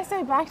 What do I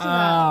say back to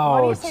that?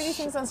 Why do you say these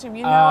things on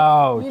stream?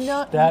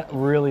 That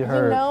really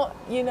hurt.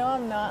 You know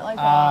I'm not like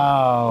that.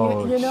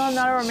 Ouch. You know I'm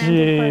not a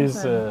romantic person.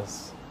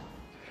 Jesus.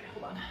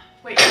 Hold on.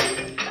 Wait.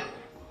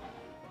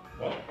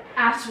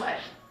 Ass sweat.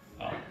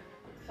 Oh.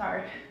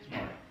 Sorry.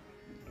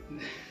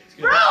 It's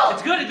good. Bro!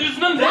 It's good. There's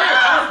none there.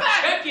 I was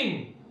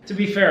checking. To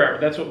be fair,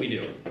 that's what we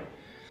do.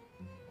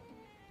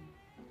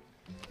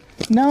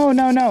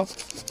 No.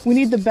 We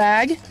need the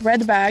bag,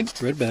 red bag.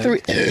 Red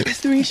bag.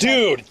 Three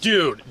shovels.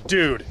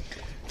 Dude.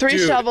 Three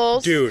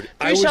shovels. Dude.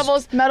 Three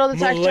shovels, metal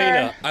detector.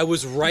 Malena, I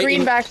was right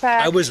green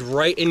backpack. I was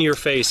right in your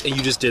face and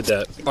you just did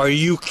that. Are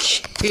you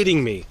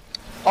kidding me?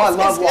 Oh, I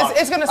love walks.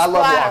 It's gonna I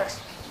love splatter. walks.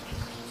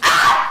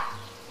 Ah!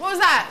 What was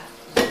that?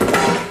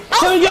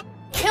 I'll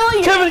kill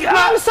you. Kevin,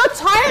 I'm so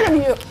tired of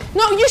you.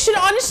 No, you should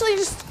honestly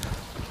just.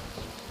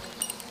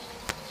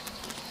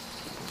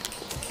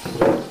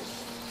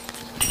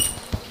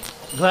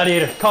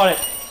 Gladiator, caught it.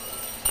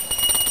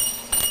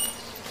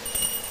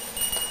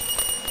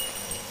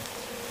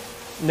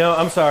 No,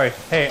 I'm sorry.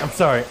 Hey, I'm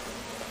sorry.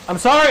 I'm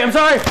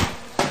sorry.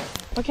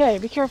 Okay,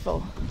 be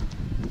careful.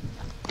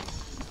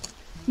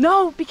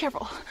 No, be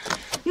careful.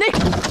 Nick!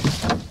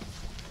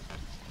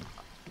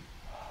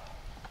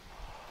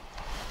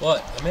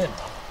 What? I'm in.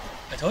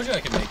 I told you I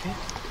could make it.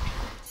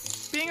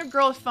 being a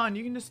girl is fun.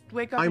 You can just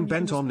wake up. I'm and you can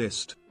bent just...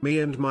 honest. Me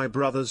and my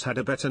brothers had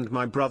a bet and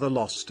my brother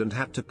lost and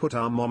had to put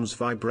our mom's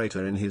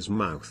vibrator in his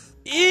mouth.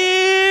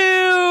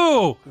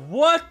 Ew!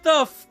 What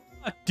the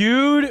fuck,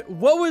 dude?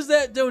 What was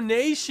that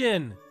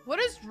donation? What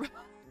is?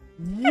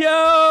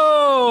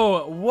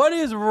 Yo! What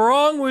is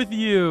wrong with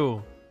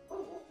you?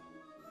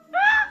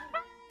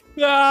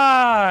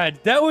 God,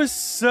 that was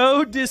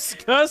so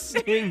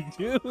disgusting,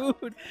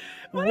 dude.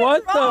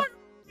 What the,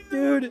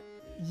 dude?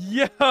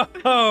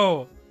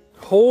 Yo!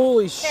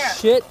 Holy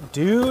shit,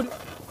 dude!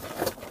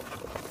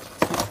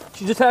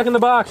 She's attacking the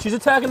box. She's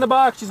attacking the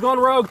box. She's going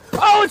rogue.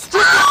 Oh, it's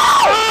dripped!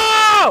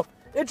 Oh!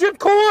 It dripped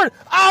corn!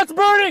 Oh, it's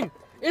burning!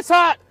 It's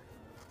hot!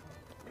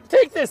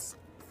 Take this!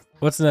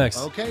 What's next?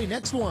 Okay,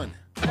 next one.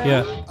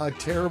 Yeah. A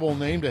terrible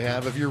name to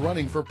have if you're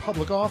running for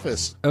public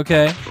office.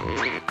 Okay.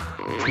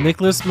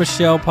 Nicholas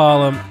Michelle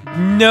Polom.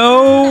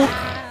 No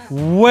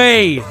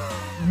way!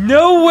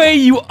 No way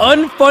you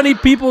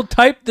unfunny people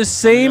typed the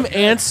same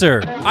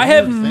answer. I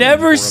have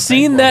never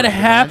seen that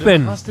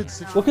happen. Well,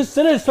 because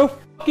Senna is so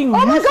fucking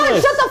useless. Oh my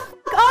god, shut the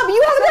fuck up!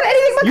 You haven't done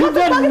anything but You've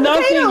done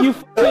nothing, potatoes. you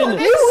fucking...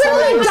 You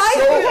literally diced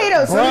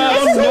potatoes.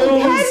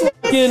 It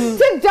took 10 minutes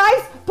to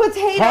dice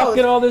potatoes.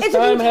 Talking all this it took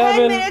time me 10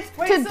 having... minutes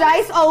to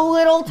dice a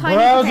little tiny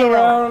browse potato.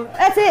 around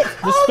That's it.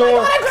 the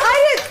store. My god,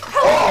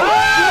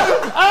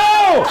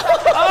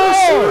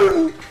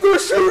 Oh! They're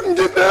shooting,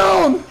 get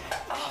down!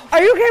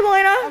 Are you okay,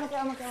 Malena? I'm okay,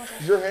 I'm okay, I'm okay.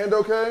 Is your hand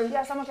okay?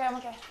 Yes, I'm okay, I'm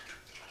okay.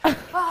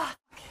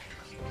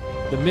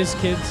 The Miss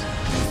Kids.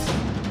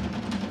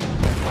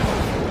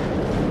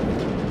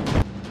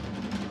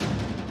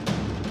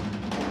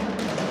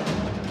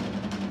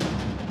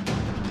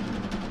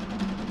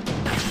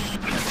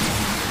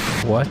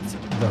 What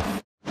the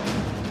f?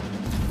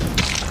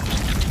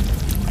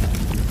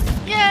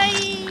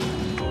 Yay!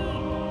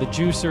 The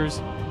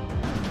Juicers.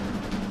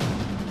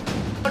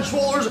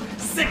 Controllers,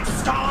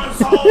 6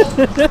 consoles,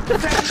 10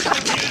 computers,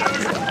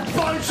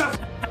 bunch of...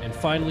 And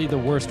finally, the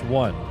worst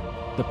one.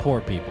 The poor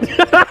people.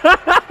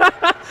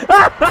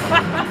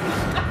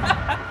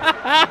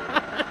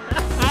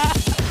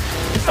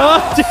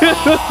 Oh, dude,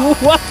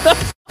 what the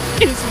f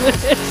is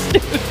this,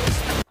 dude?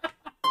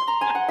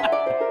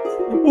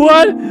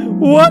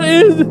 What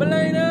is...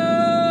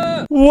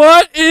 Malena!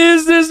 What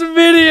is this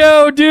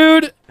video,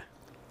 dude?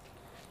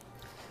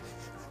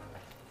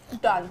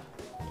 Done.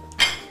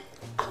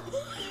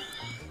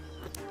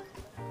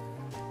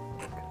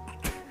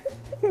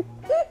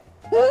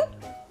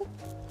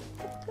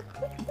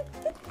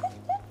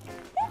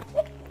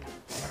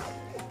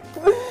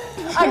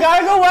 I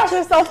gotta go wash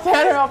this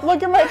self-tanner up.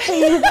 Look at my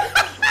teeth.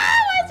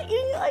 Why is he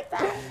eating it like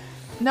that?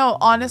 No,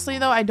 honestly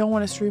though, I don't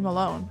want to stream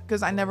alone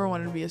because I never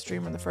wanted to be a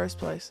streamer in the first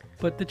place.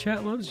 But the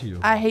chat loves you.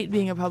 I hate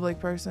being a public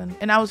person,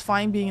 and I was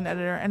fine being an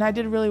editor, and I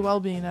did really well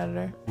being an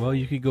editor. Well,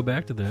 you could go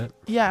back to that.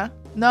 Yeah.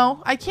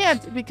 No, I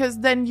can't because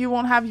then you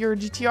won't have your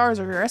GTRs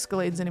or your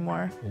Escalades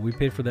anymore. Well, we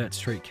paid for that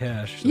straight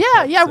cash.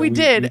 Yeah, we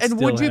did. we'd And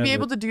would still you be have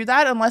able it. to do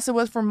that unless it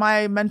was for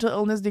my mental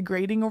illness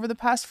degrading over the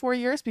past 4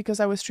 years because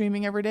I was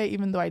streaming every day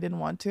even though I didn't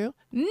want to?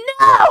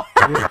 No!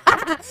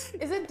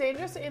 Is it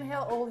dangerous to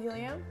inhale old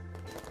helium?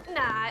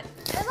 Nah, as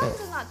long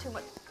as it's not too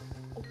much.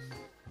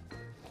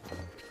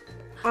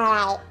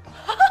 Alright.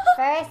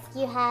 First,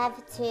 you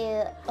have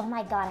to. Oh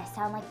my god, I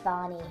sound like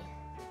Bonnie.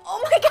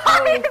 Oh my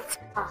god!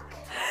 Fuck.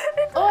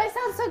 Oh, I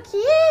sound so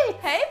cute!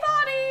 Hey,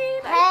 Bonnie!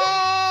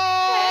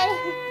 Hey!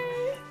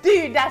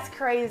 Dude, that's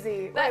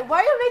crazy. Like, why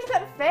are you making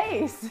that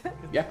face?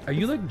 Yeah. Are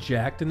you like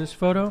jacked in this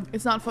photo?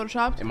 It's not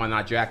photoshopped? Am I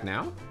not jacked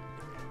now?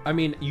 I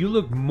mean, you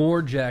look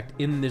more jacked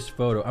in this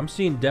photo. I'm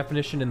seeing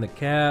definition in the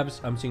calves.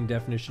 I'm seeing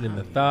definition in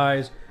the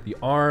thighs. The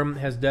arm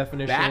has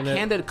definition in it.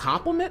 Backhanded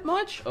compliment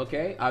much?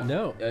 Okay.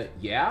 No.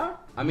 Yeah.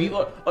 I mean,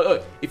 look,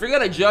 if you're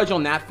gonna judge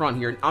on that front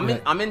here,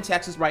 I'm in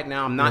Texas right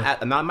now. I'm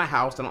not I'm not in my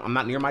house. I'm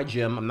not near my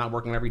gym. I'm not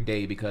working every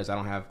day because I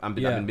don't have. I've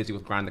been busy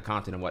with grinding the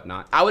content and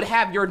whatnot. I would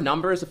have your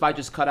numbers if I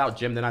just cut out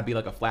gym. Then I'd be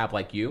like a flab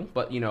like you.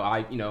 But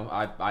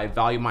I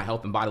value my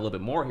health and body a little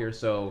bit more here.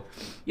 So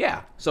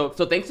yeah. So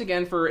thanks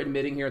again for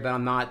admitting here that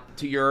I'm not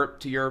to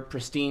your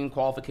pristine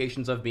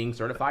qualifications of being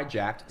certified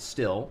jacked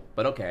still.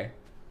 But okay.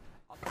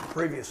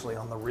 Previously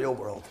on The Real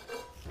World,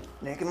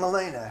 Nick and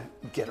Malena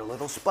get a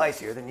little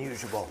spicier than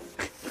usual.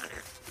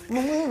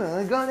 Malena,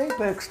 I got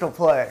Apex to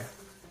play.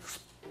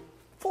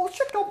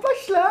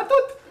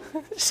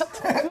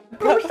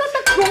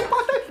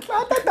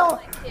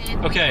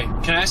 Okay,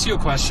 can I ask you a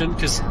question?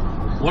 Because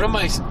one of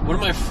my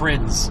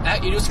friends,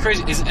 you know what's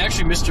crazy? Is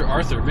actually Mr.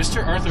 Arthur.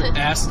 Mr. Arthur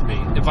asked me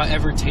if I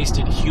ever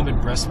tasted human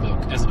breast milk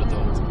as an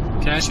adult.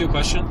 Can I ask you a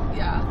question?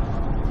 Yeah.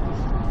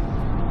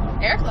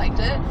 Eric liked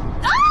it.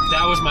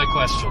 That was my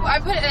question. I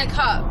put it in a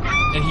cup.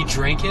 And he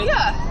drank it?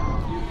 Yeah.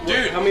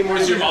 Dude, how many more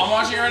is do your you mom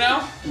have? watching right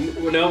now?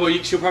 No,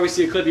 but she'll probably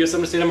see a clip. You have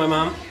something to say to my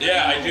mom?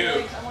 Yeah, I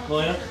do.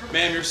 Malena?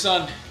 Man, your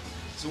son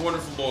is a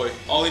wonderful boy.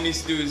 All he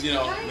needs to do is,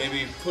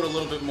 maybe put a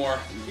little bit more.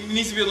 He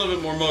needs to be a little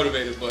bit more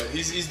motivated, but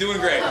he's doing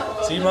great.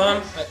 See,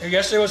 Mom?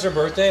 Yesterday was her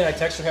birthday, and I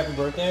texted her happy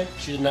birthday.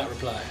 She did not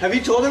reply. Have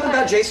you told him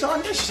about Jason?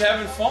 Yeah, she's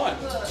having fun.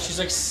 She's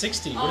like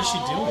 60. What is she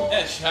doing?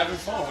 Yeah, she's having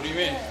fun. What do you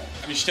mean?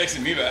 I mean, she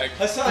texted me back.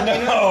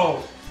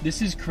 No!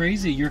 This is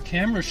crazy. Your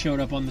camera showed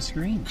up on the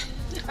screen.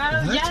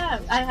 Yeah,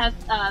 I had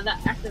that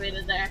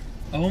activated there.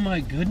 Oh my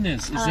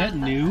goodness. Is that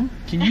new?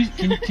 Can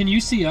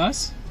you see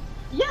us?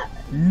 Yeah.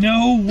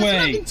 No That's what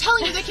I've way. been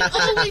telling you, they can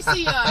always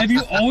see us. Have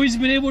you always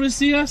been able to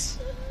see us?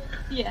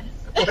 Yes.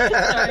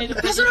 Sorry,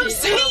 that's what I'm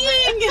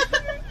saying.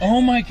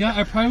 Oh my god,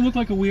 I probably look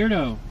like a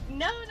weirdo.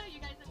 No, you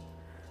guys.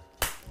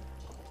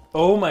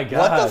 Oh my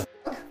god.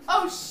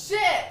 Oh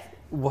shit!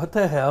 What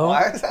the hell?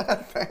 Why is that a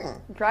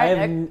thing? Try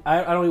it, Nick.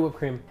 I don't eat whipped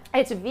cream.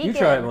 It's vegan. You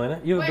try it, Malena.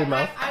 You have a good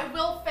mouth. I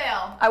will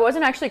fail. I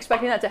wasn't actually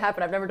expecting that to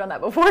happen. I've never done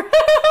that before.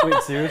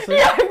 Wait, seriously?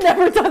 Yeah, I've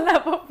never done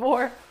that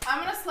before.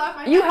 I'm gonna slap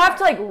my You hand. have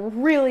to like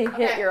really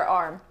hit your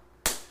arm.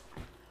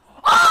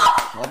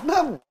 What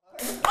the?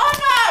 Oh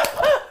no!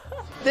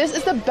 This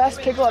is the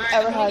best pickle I've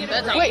ever had.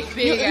 Wait,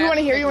 you want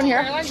to hear? You want to hear?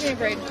 I like being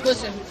afraid.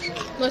 Listen.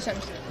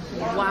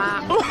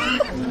 Wow.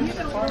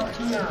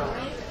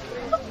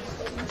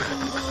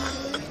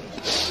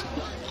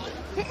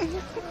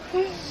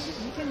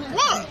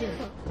 Look!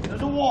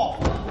 There's a wall.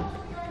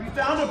 We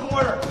found a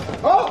border.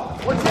 Oh!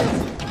 What's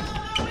this?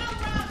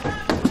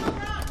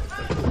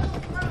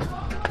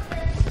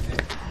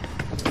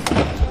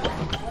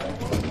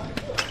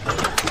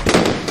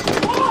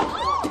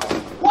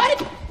 What?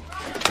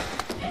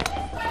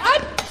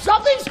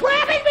 Something's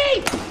grabbing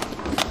me!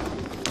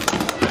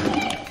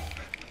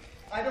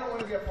 I don't want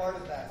to be a part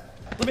of that.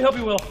 Let me help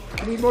you, Will.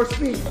 I need more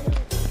speed.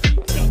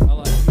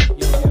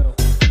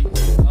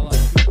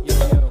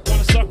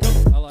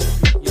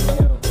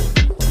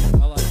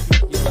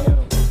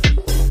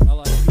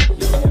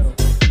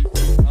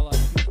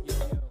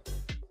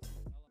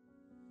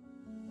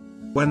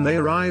 When they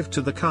arrived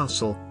to the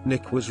castle,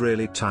 Nick was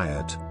really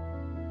tired.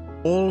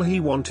 All he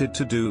wanted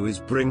to do is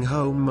bring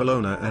home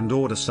Malena and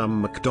order some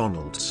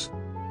McDonald's.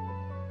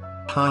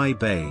 Hi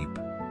babe.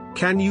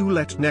 Can you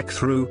let Nick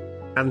through?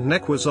 And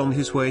Nick was on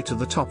his way to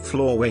the top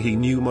floor where he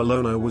knew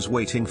Malena was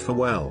waiting for,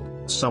 well,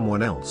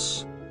 someone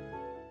else.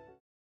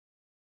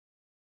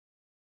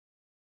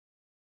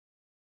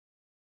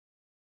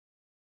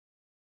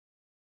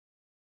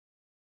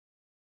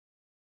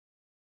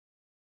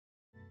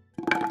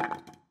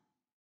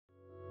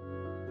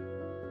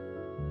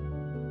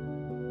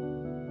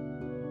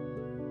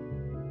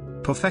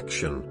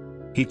 Perfection,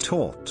 he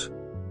taught.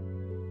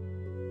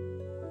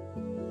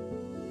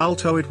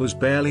 Although it was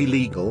barely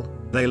legal,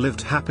 they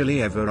lived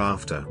happily ever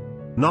after.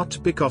 Not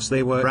because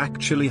they were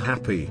actually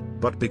happy,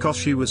 but because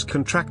she was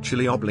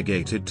contractually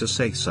obligated to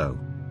say so.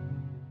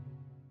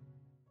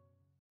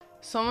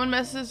 Someone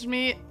messaged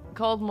me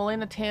called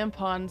Malena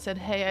Tampon and said,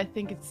 "Hey, I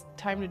think it's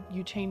time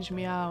you change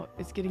me out.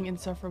 It's getting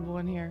insufferable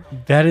in here."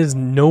 That is,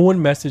 no one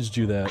messaged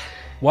you that.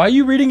 Why are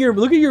you reading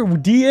look at your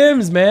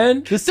DMs,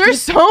 man.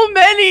 There's so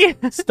many.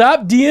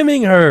 Stop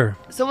DMing her.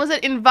 Someone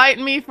said, "Invite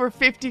me for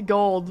 50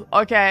 gold."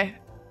 Okay.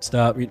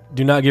 Stop.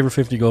 Do not give her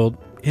 50 gold.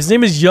 His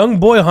name is Young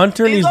Boy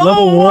Hunter and he's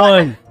level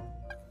 1.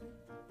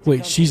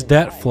 Wait, she's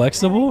that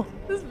flexible?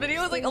 This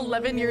video is like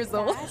 11 years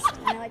old.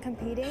 I like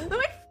competing. They're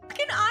my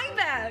fucking eye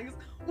bags.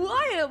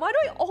 Why? Why do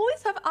I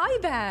always have eye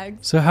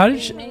bags? So how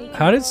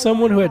did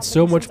someone who had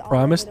so much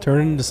promise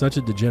turn into such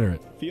a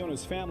degenerate?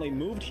 Fiona's family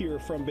moved here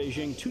from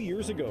Beijing 2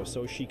 years ago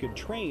so she could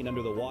train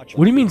under the watch.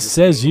 What do you mean,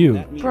 says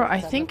you? Bro,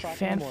 I think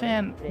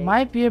Fan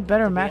might be a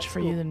better match for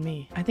you than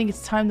me. I think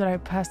it's time that I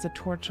pass the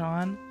torch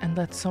on and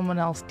let someone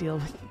else deal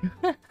with you.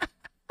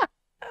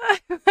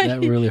 That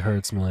really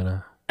hurts,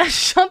 Malena.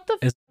 Shut the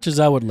As much as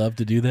I would love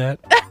to do that.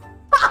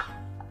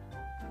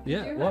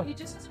 Yeah, what? He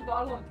just has a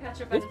bottle of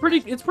ketchup. It's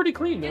pretty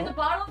clean, He has no? a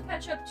bottle of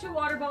ketchup, 2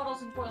 water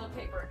bottles, and toilet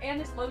paper, and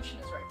his lotion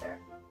is right there.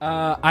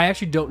 I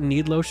actually don't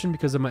need lotion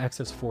because of my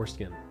excess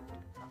foreskin.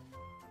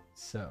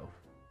 So.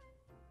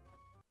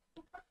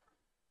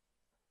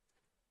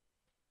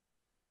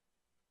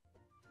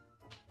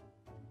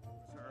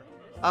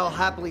 I'll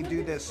happily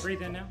do this.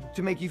 Breathe in now.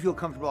 To make you feel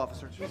comfortable,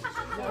 officer.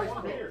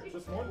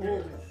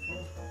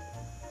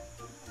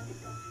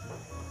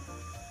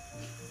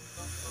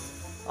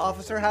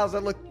 Officer, how's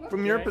that look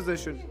from your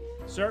position?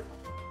 Sir.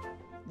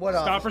 What?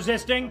 Stop Officer?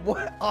 resisting.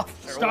 What?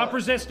 Officer? Stop what?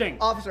 resisting.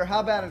 Officer,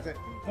 how bad is it?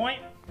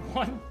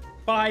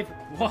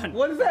 .151.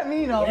 What does that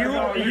mean,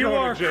 officer? You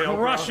are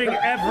crushing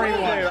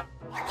everyone.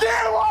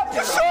 Get him,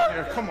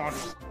 officer! Come on.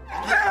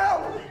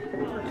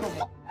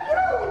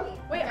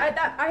 Wait,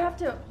 I have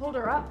to hold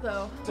her up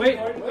though. Wait,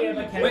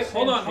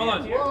 hold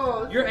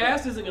on. Your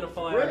ass isn't gonna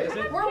fly out, is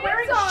it? We're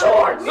wearing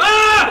shorts.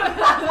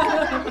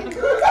 Ah!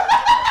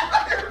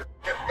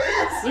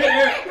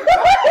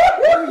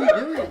 What are you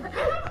doing?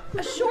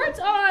 Shorts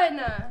on.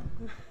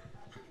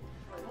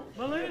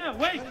 Malena,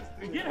 wait!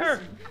 Get her!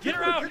 Get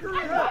her out! You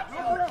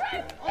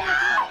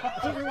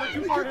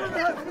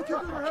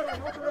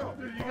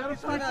gotta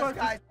find us,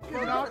 guys.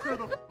 Knock her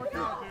the fuck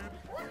out, dude.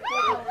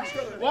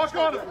 Walk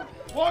on her!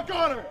 Walk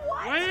on her!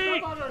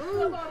 Wait! Walk on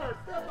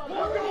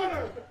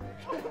her!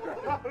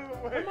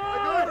 Come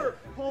on!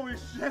 Holy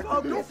shit!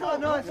 Focus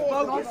on us!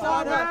 Focus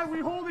on us! We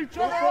hold each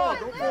other up!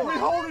 We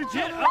hold each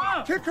other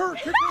up! Kick her!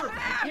 Kick her!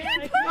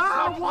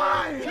 Ah,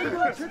 why?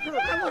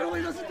 That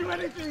literally doesn't do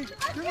anything.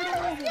 Give it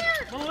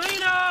over.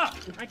 Malena!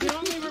 I can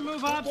only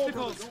remove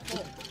obstacles.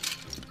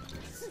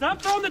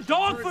 Stop throwing the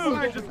dog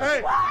food!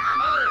 Hey!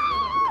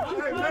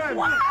 Hey,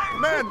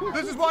 man,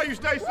 this is why you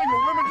stay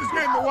single. Women just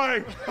get in the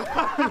way.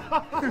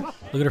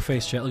 Look at her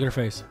face, chat. Look at her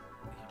face.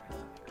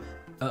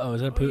 Uh-oh,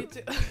 is that a poo?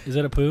 Is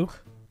that a poo?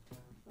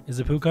 Is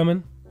the poo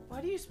coming?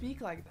 Why do you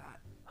speak like that?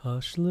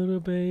 Hush, little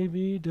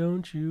baby,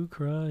 don't you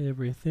cry.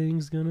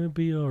 Everything's gonna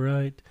be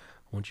alright.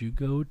 Won't you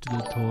go to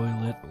the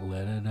toilet,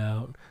 let it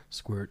out,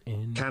 squirt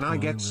in. Can I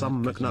get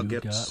some 'cause you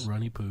McNuggets? got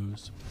runny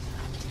poos.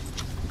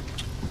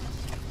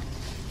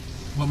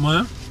 What,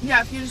 Maya?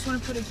 Yeah, if you just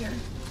want to put it here.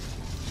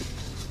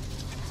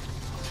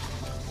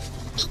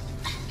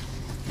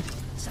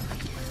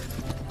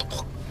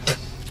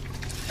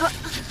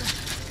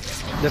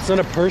 That's not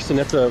a person,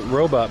 that's a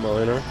robot,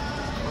 Malena.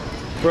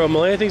 Bro,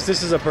 Malena thinks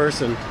this is a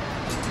person.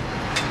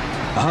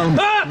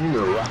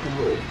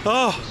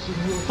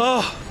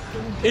 Oh,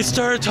 it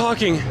started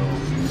talking.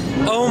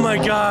 Oh my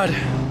god.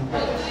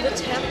 The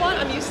tampon,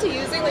 I'm used to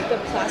using like the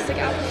plastic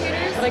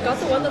applicators, and I got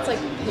the one that's like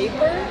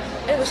paper,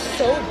 and it was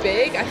so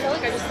big, I felt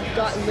like I just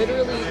got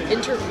literally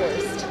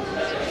intercoursed,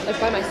 like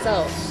by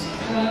myself,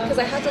 because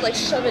I had to like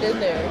shove it in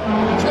there.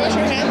 Should I wash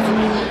your hands?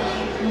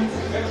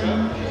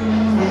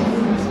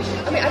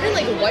 I mean, I didn't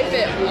like wipe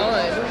it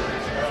on.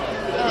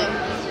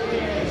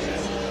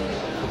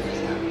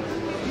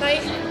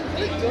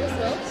 Do you want to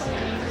smell?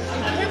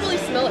 I can't really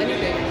smell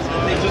anything.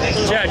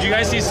 Chad, do you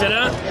guys see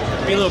Senna?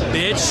 Be a little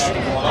bitch.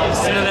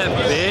 Senna, that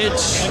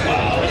bitch.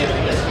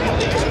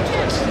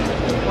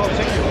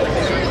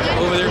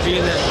 Over there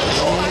being that.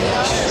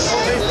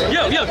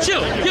 Yo,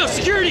 chill. Yo,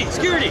 security.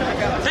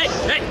 Hey.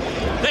 Hey.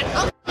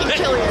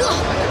 Kill you.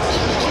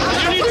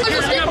 You need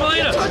security. I got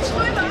Malena.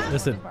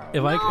 Listen,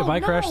 if I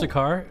crash the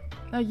car,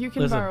 You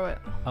can borrow it.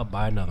 I'll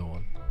buy another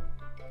one.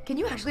 Can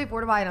you actually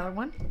afford to buy another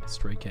one?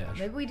 Straight cash.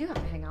 Maybe we do have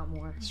to hang out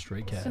more.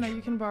 Straight cash. So now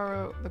you can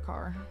borrow the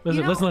car.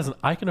 Listen.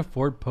 I can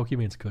afford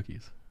Pokemon's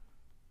cookies.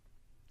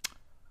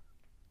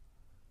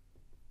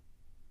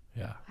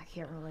 Yeah. I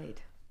can't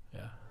relate.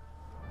 Yeah.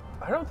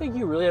 I don't think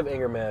you really have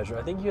anger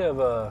management. I think you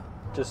have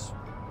just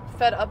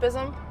Fed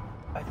upism?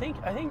 I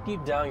think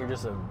deep down you're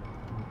just a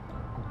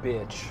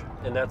bitch,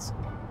 and that's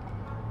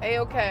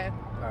A-okay.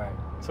 all right.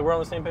 So we're on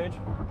the same page?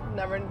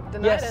 Never denied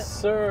it.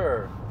 Yes,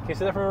 sir. Can you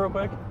say that for me real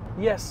quick?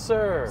 Yes,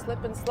 sir.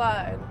 Slip and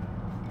slide.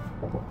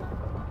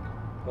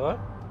 What?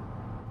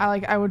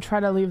 I would try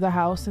to leave the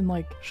house in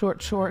like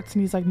short shorts,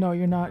 and he's like, "No,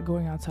 you're not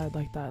going outside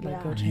like that.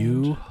 Like, go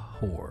change." You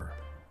whore.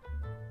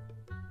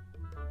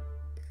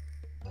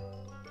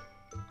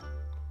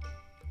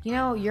 You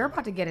know, you're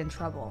about to get in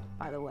trouble,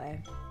 by the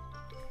way.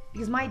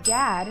 Because my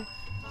dad...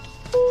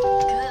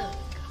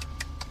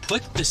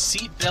 Put the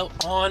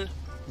seatbelt on,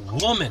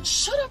 woman.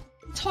 Shut up,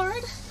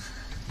 tard.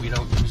 We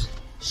don't use...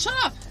 Shut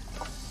up.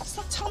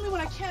 Stop telling me what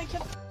I can't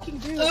fucking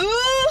do.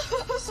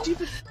 Ooh.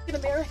 Stupid fucking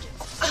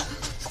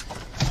Americans.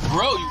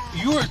 Bro,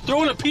 you were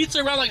throwing a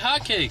pizza around like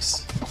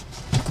hotcakes.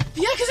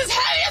 Yeah, because it's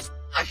heavy as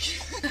fuck.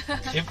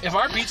 If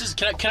our pizzas...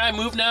 Can I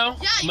move now?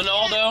 Yeah,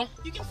 Monaldo?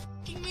 You can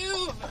fucking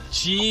move.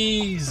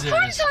 Jesus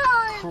Party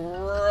time.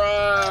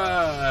 Christ.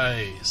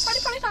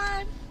 Party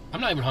time.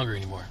 I'm not even hungry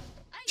anymore.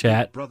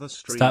 Chat. Brother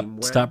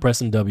stream Stop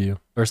pressing W.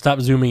 Or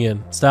stop zooming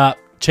in. Stop.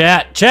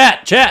 Chat.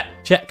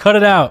 Cut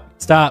it out.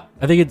 Stop.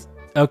 I think it's...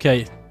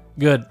 Okay.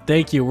 Good.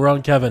 Thank you. We're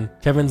on Kevin.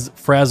 Kevin's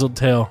frazzled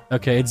tail.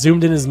 Okay. It's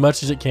zoomed in as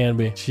much as it can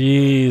be.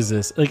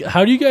 Jesus. Like,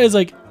 how do you guys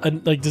like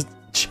just...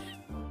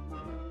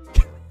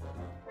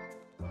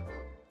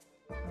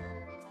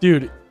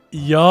 Dude,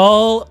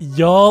 y'all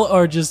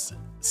are just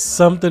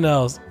something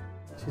else.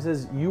 She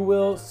says, you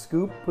will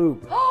scoop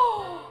poop.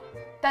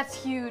 That's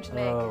huge,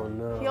 Nick. Oh,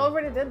 no. He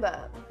already did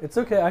that. It's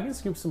okay, I can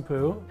scoop some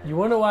poo. You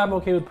wanna know why I'm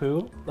okay with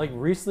poo? Like,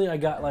 recently I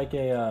got like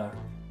a,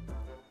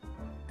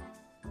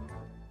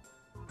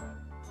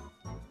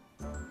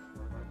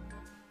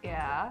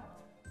 Yeah.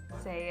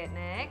 Say it,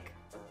 Nick.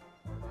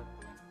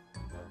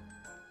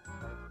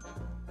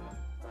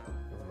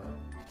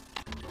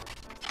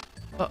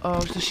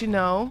 Uh-oh, does she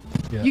know?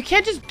 Yeah. You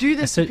can't just do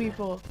this I said- to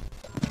people.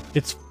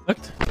 it's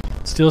fucked.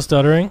 Still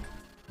stuttering.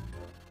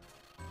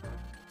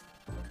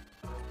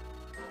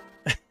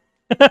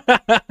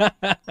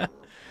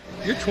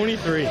 You're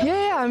 23.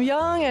 Yeah, I'm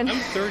young and... I'm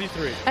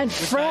 33. And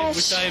fresh.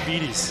 With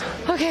diabetes.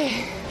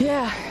 Okay,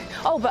 yeah.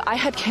 Oh, but I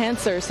had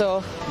cancer,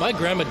 so... My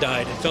grandma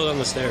died and fell down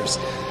the stairs.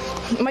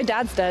 My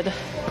dad's dead.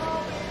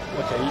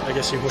 Okay, I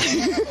guess you would.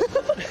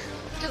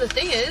 Dude, the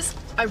thing is,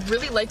 I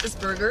really like this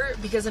burger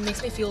because it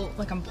makes me feel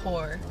like I'm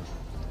poor.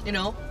 You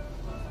know?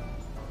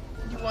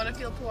 You want to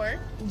feel poor?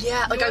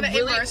 Yeah, like you I want to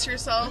really immerse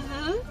yourself.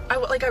 I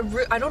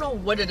don't know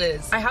what it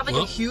is. I have like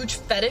a huge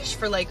fetish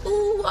for like,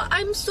 ooh,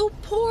 I'm so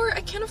poor.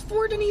 I can't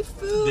afford any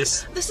food.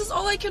 This is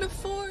all I can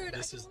afford.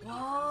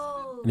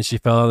 Whoa. And she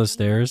fell down the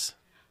stairs.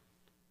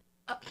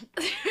 I'm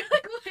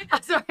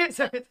sorry. I'm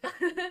sorry.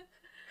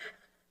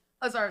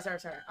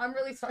 I'm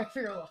really sorry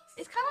for your loss.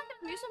 It's kind of like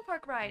an amusement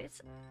park ride.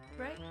 It's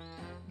right.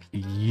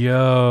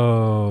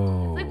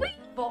 Yo. Like, wait,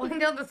 bowling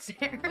down the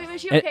stairs. Wait,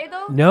 was she And- okay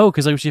though? No,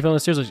 because like when she fell on the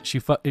stairs, like, she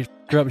fucked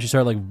her up and she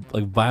started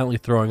like violently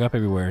throwing up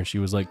everywhere, and she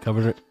was like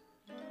covered it.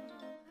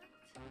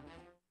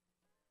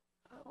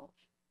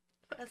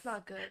 That's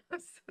not good.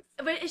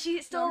 But is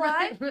she still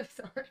alive? I'm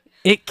sorry.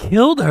 It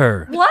killed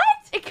her. What?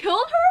 It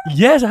killed her?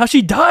 Yes, how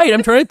she died.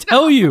 I'm trying to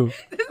tell you.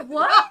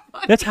 What?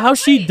 That's how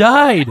she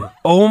died.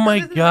 Oh my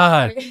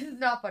god. It's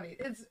not funny.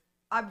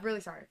 I'm really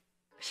sorry.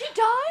 She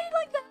died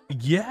like that?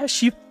 Yeah,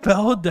 she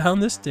fell down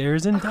the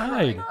stairs and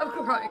died. I'm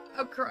crying.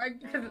 I'm crying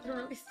because it's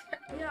really sad.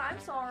 Yeah, I'm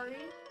sorry.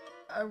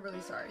 I'm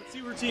really sorry.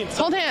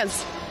 Hold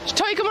hands.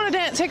 Toy, come on a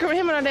dance. Take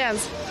him on a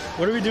dance.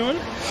 What are we doing?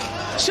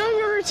 Show him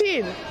your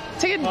routine.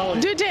 Take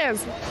it. Do a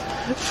dance.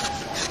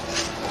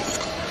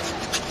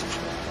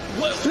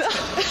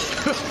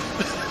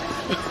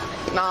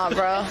 Nah,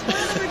 bro.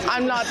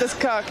 I'm not this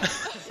cook.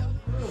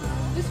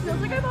 This feels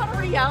like I'm on a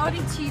reality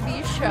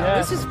TV show. Yeah.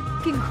 This is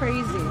fucking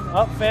crazy.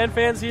 Oh,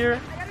 fans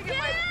here. I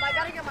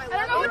gotta get my I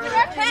don't know what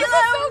direction.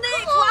 Hello,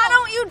 Nick. Why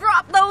don't you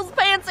drop those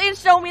pants and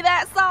show me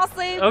that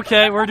sausage?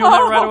 Okay, we're doing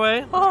that right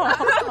away.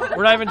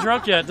 We're not even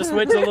drunk yet. Just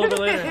wait till a little bit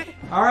later.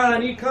 All right, I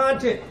need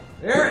content.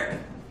 Eric.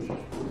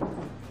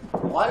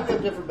 Why do we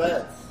have different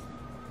beds?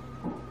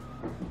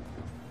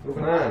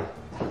 Moving on.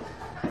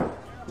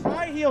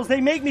 High heels,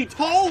 they make me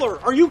taller.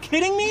 Are you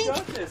kidding me?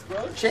 Got this,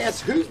 bro. Chance,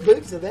 whose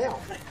boots are them?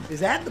 Is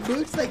that the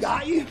boots they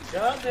got you?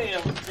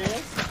 Goddamn,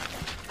 Chance.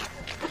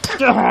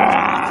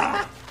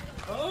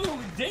 Oh,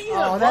 damn.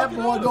 Oh, that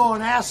boy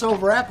going ass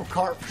over apple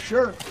cart for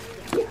sure.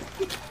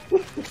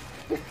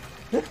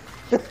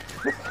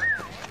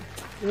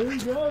 There you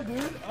go,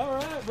 dude. All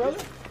right,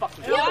 brother.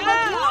 You look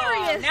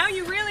glorious. Now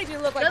you really do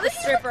look like the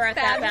stripper at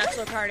that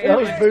bachelor party.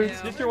 Those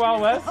boots. Mr.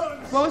 Wild West.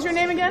 What was your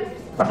name again?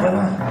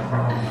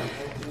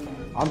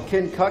 I'm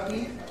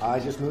Kentucky. I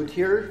just moved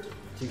here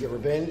to get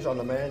revenge on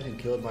the man who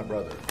killed my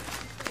brother.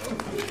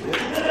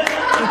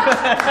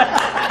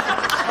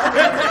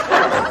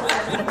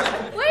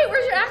 Wait,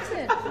 where's your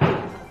accent? I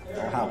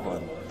have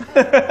one.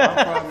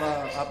 I'm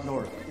from up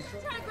north.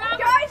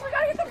 Guys, we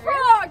gotta get the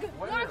frog.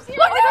 Look, there's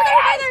a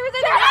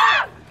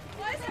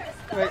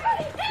Wait.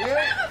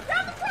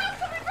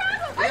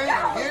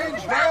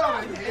 Gary's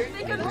down.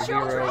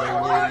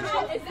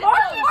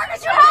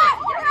 Marcus, your hat!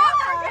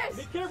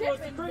 Be careful,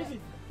 it's crazy.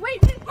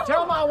 Wait,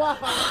 Tell my wife.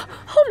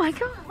 oh my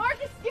god.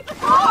 Marcus, get the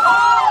frog!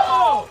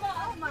 Oh!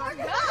 Oh my god.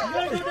 You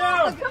gotta go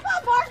down. Come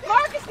on,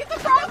 Marcus, get the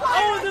frog ladder.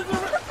 Oh, there's a...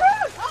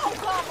 Oh,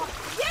 God.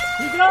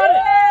 Yeah! You got it.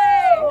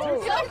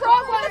 Get the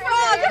frog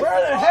ladder. Where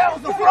the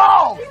hell's the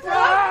frog?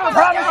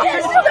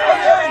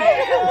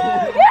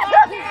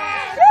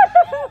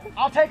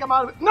 I'll take him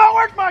out of it. No,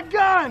 where's my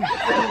gun?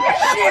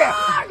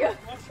 Shit!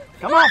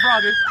 Come on,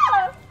 Froggy.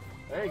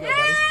 There you go,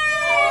 buddy.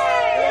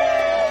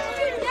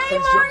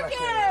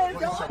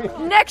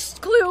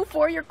 Next clue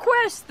for your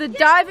quest: the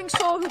diving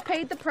soul who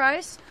paid the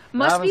price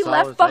must be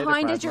left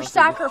behind as your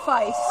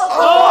sacrifice.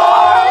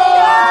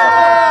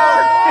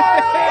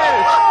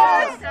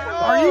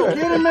 Are you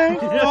kidding me?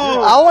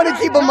 I want to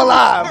keep him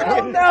alive.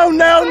 No.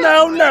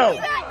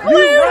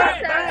 You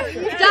right back.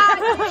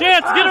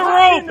 Chance, get a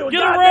rope.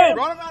 Get a rope.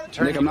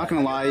 Nick, I'm not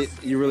gonna lie,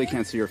 you really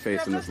can't see your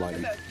face in this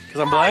lighting.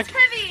 Because I'm black?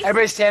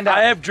 Everybody stand up.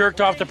 I have jerked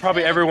off to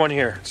probably everyone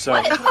here, so.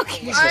 I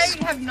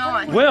have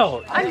not.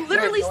 Will. I'm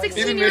literally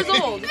 16 years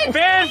old.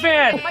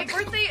 Fan! My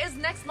birthday is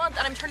next month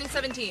and I'm turning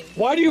 17.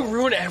 Why do you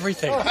ruin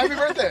everything? Oh, happy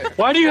birthday.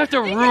 Why do you have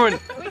to ruin?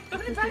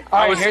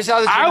 All right, here's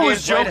how the I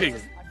was joking.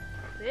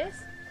 This?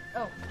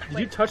 Oh. Did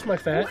you touch my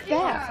fat?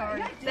 Yeah.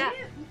 Sorry. That.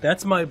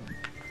 That's my.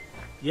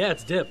 Yeah,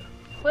 it's dip.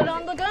 Put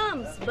on the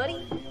gums,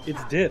 buddy.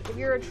 It's dip. If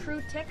you're a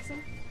true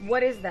Texan.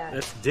 What is that?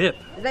 That's dip.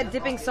 Is that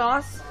dipping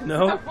sauce?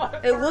 No.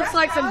 It looks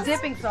like some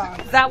dipping sauce.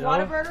 Is that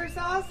Whataburger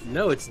sauce?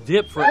 No, it's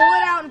dip for. Pull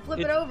it out and flip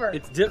it over.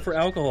 It's dip for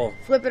alcohol.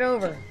 Flip it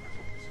over.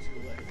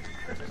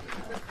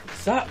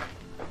 Stop.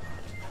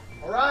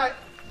 All right.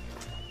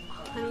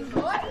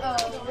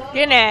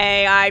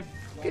 G'day, I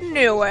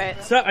knew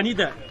it. Stop, I need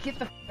that. Get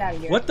the out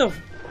of here. What the?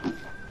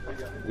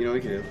 You know what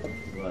we can do?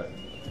 What?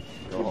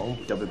 Go home,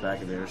 dump it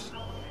back in theirs.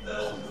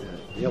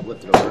 Yep,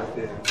 lift it over.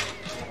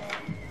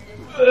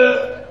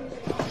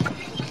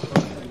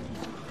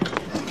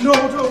 No.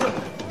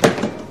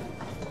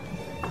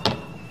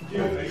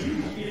 Dude, are you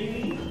kidding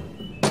me?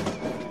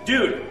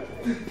 Dude.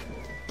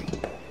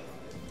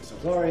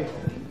 Sorry.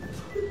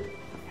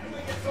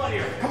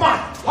 Come on.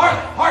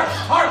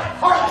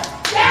 Harley.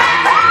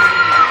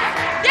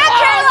 Yeah,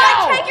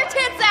 Caroline, take your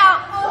tits out.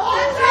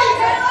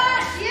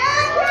 Yeah,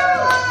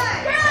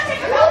 Caroline! Caroline,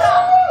 take your tits out.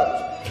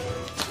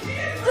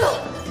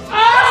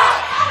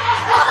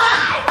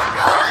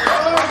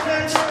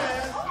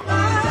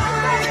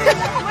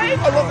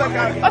 I love that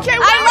guy. Okay,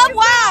 I love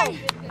WoW.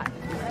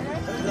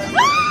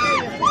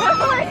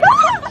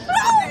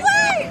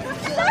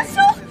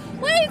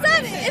 Wait,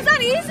 is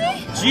that easy?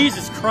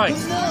 Jesus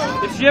Christ.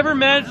 If she ever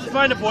managed to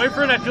find a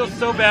boyfriend, I feel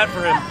so bad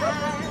for him.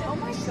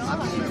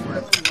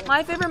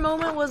 My favorite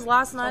moment was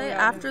last night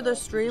after the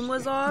stream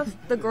was off.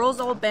 The girls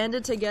all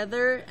banded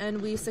together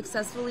and we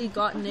successfully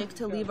got Nick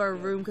to leave our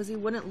room because he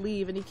wouldn't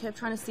leave and he kept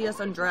trying to see us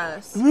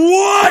undress.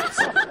 What?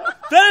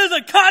 That is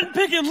a cotton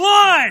picking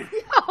lie.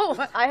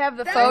 No, I have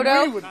the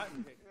photo.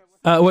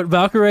 What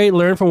Valkyrie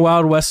learned from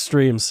Wild West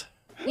streams.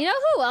 You know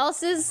who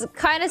else is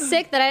kind of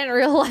sick that I didn't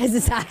realize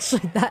is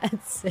actually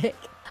that sick?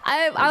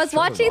 I was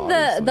watching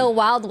the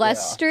Wild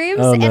West streams,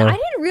 and I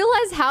didn't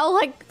realize how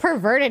like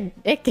perverted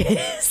Nick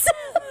is.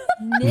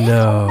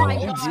 No. Oh my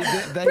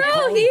God.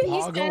 Bro, he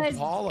says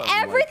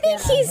everything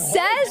he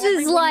says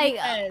is like,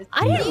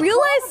 I didn't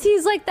realize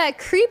he's like that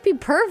creepy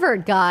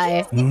pervert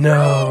guy.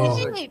 No.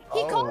 He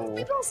calls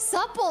people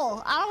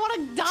supple. I don't want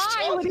to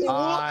die when he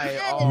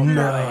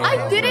No.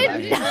 I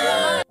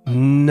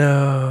didn't.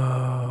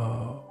 No.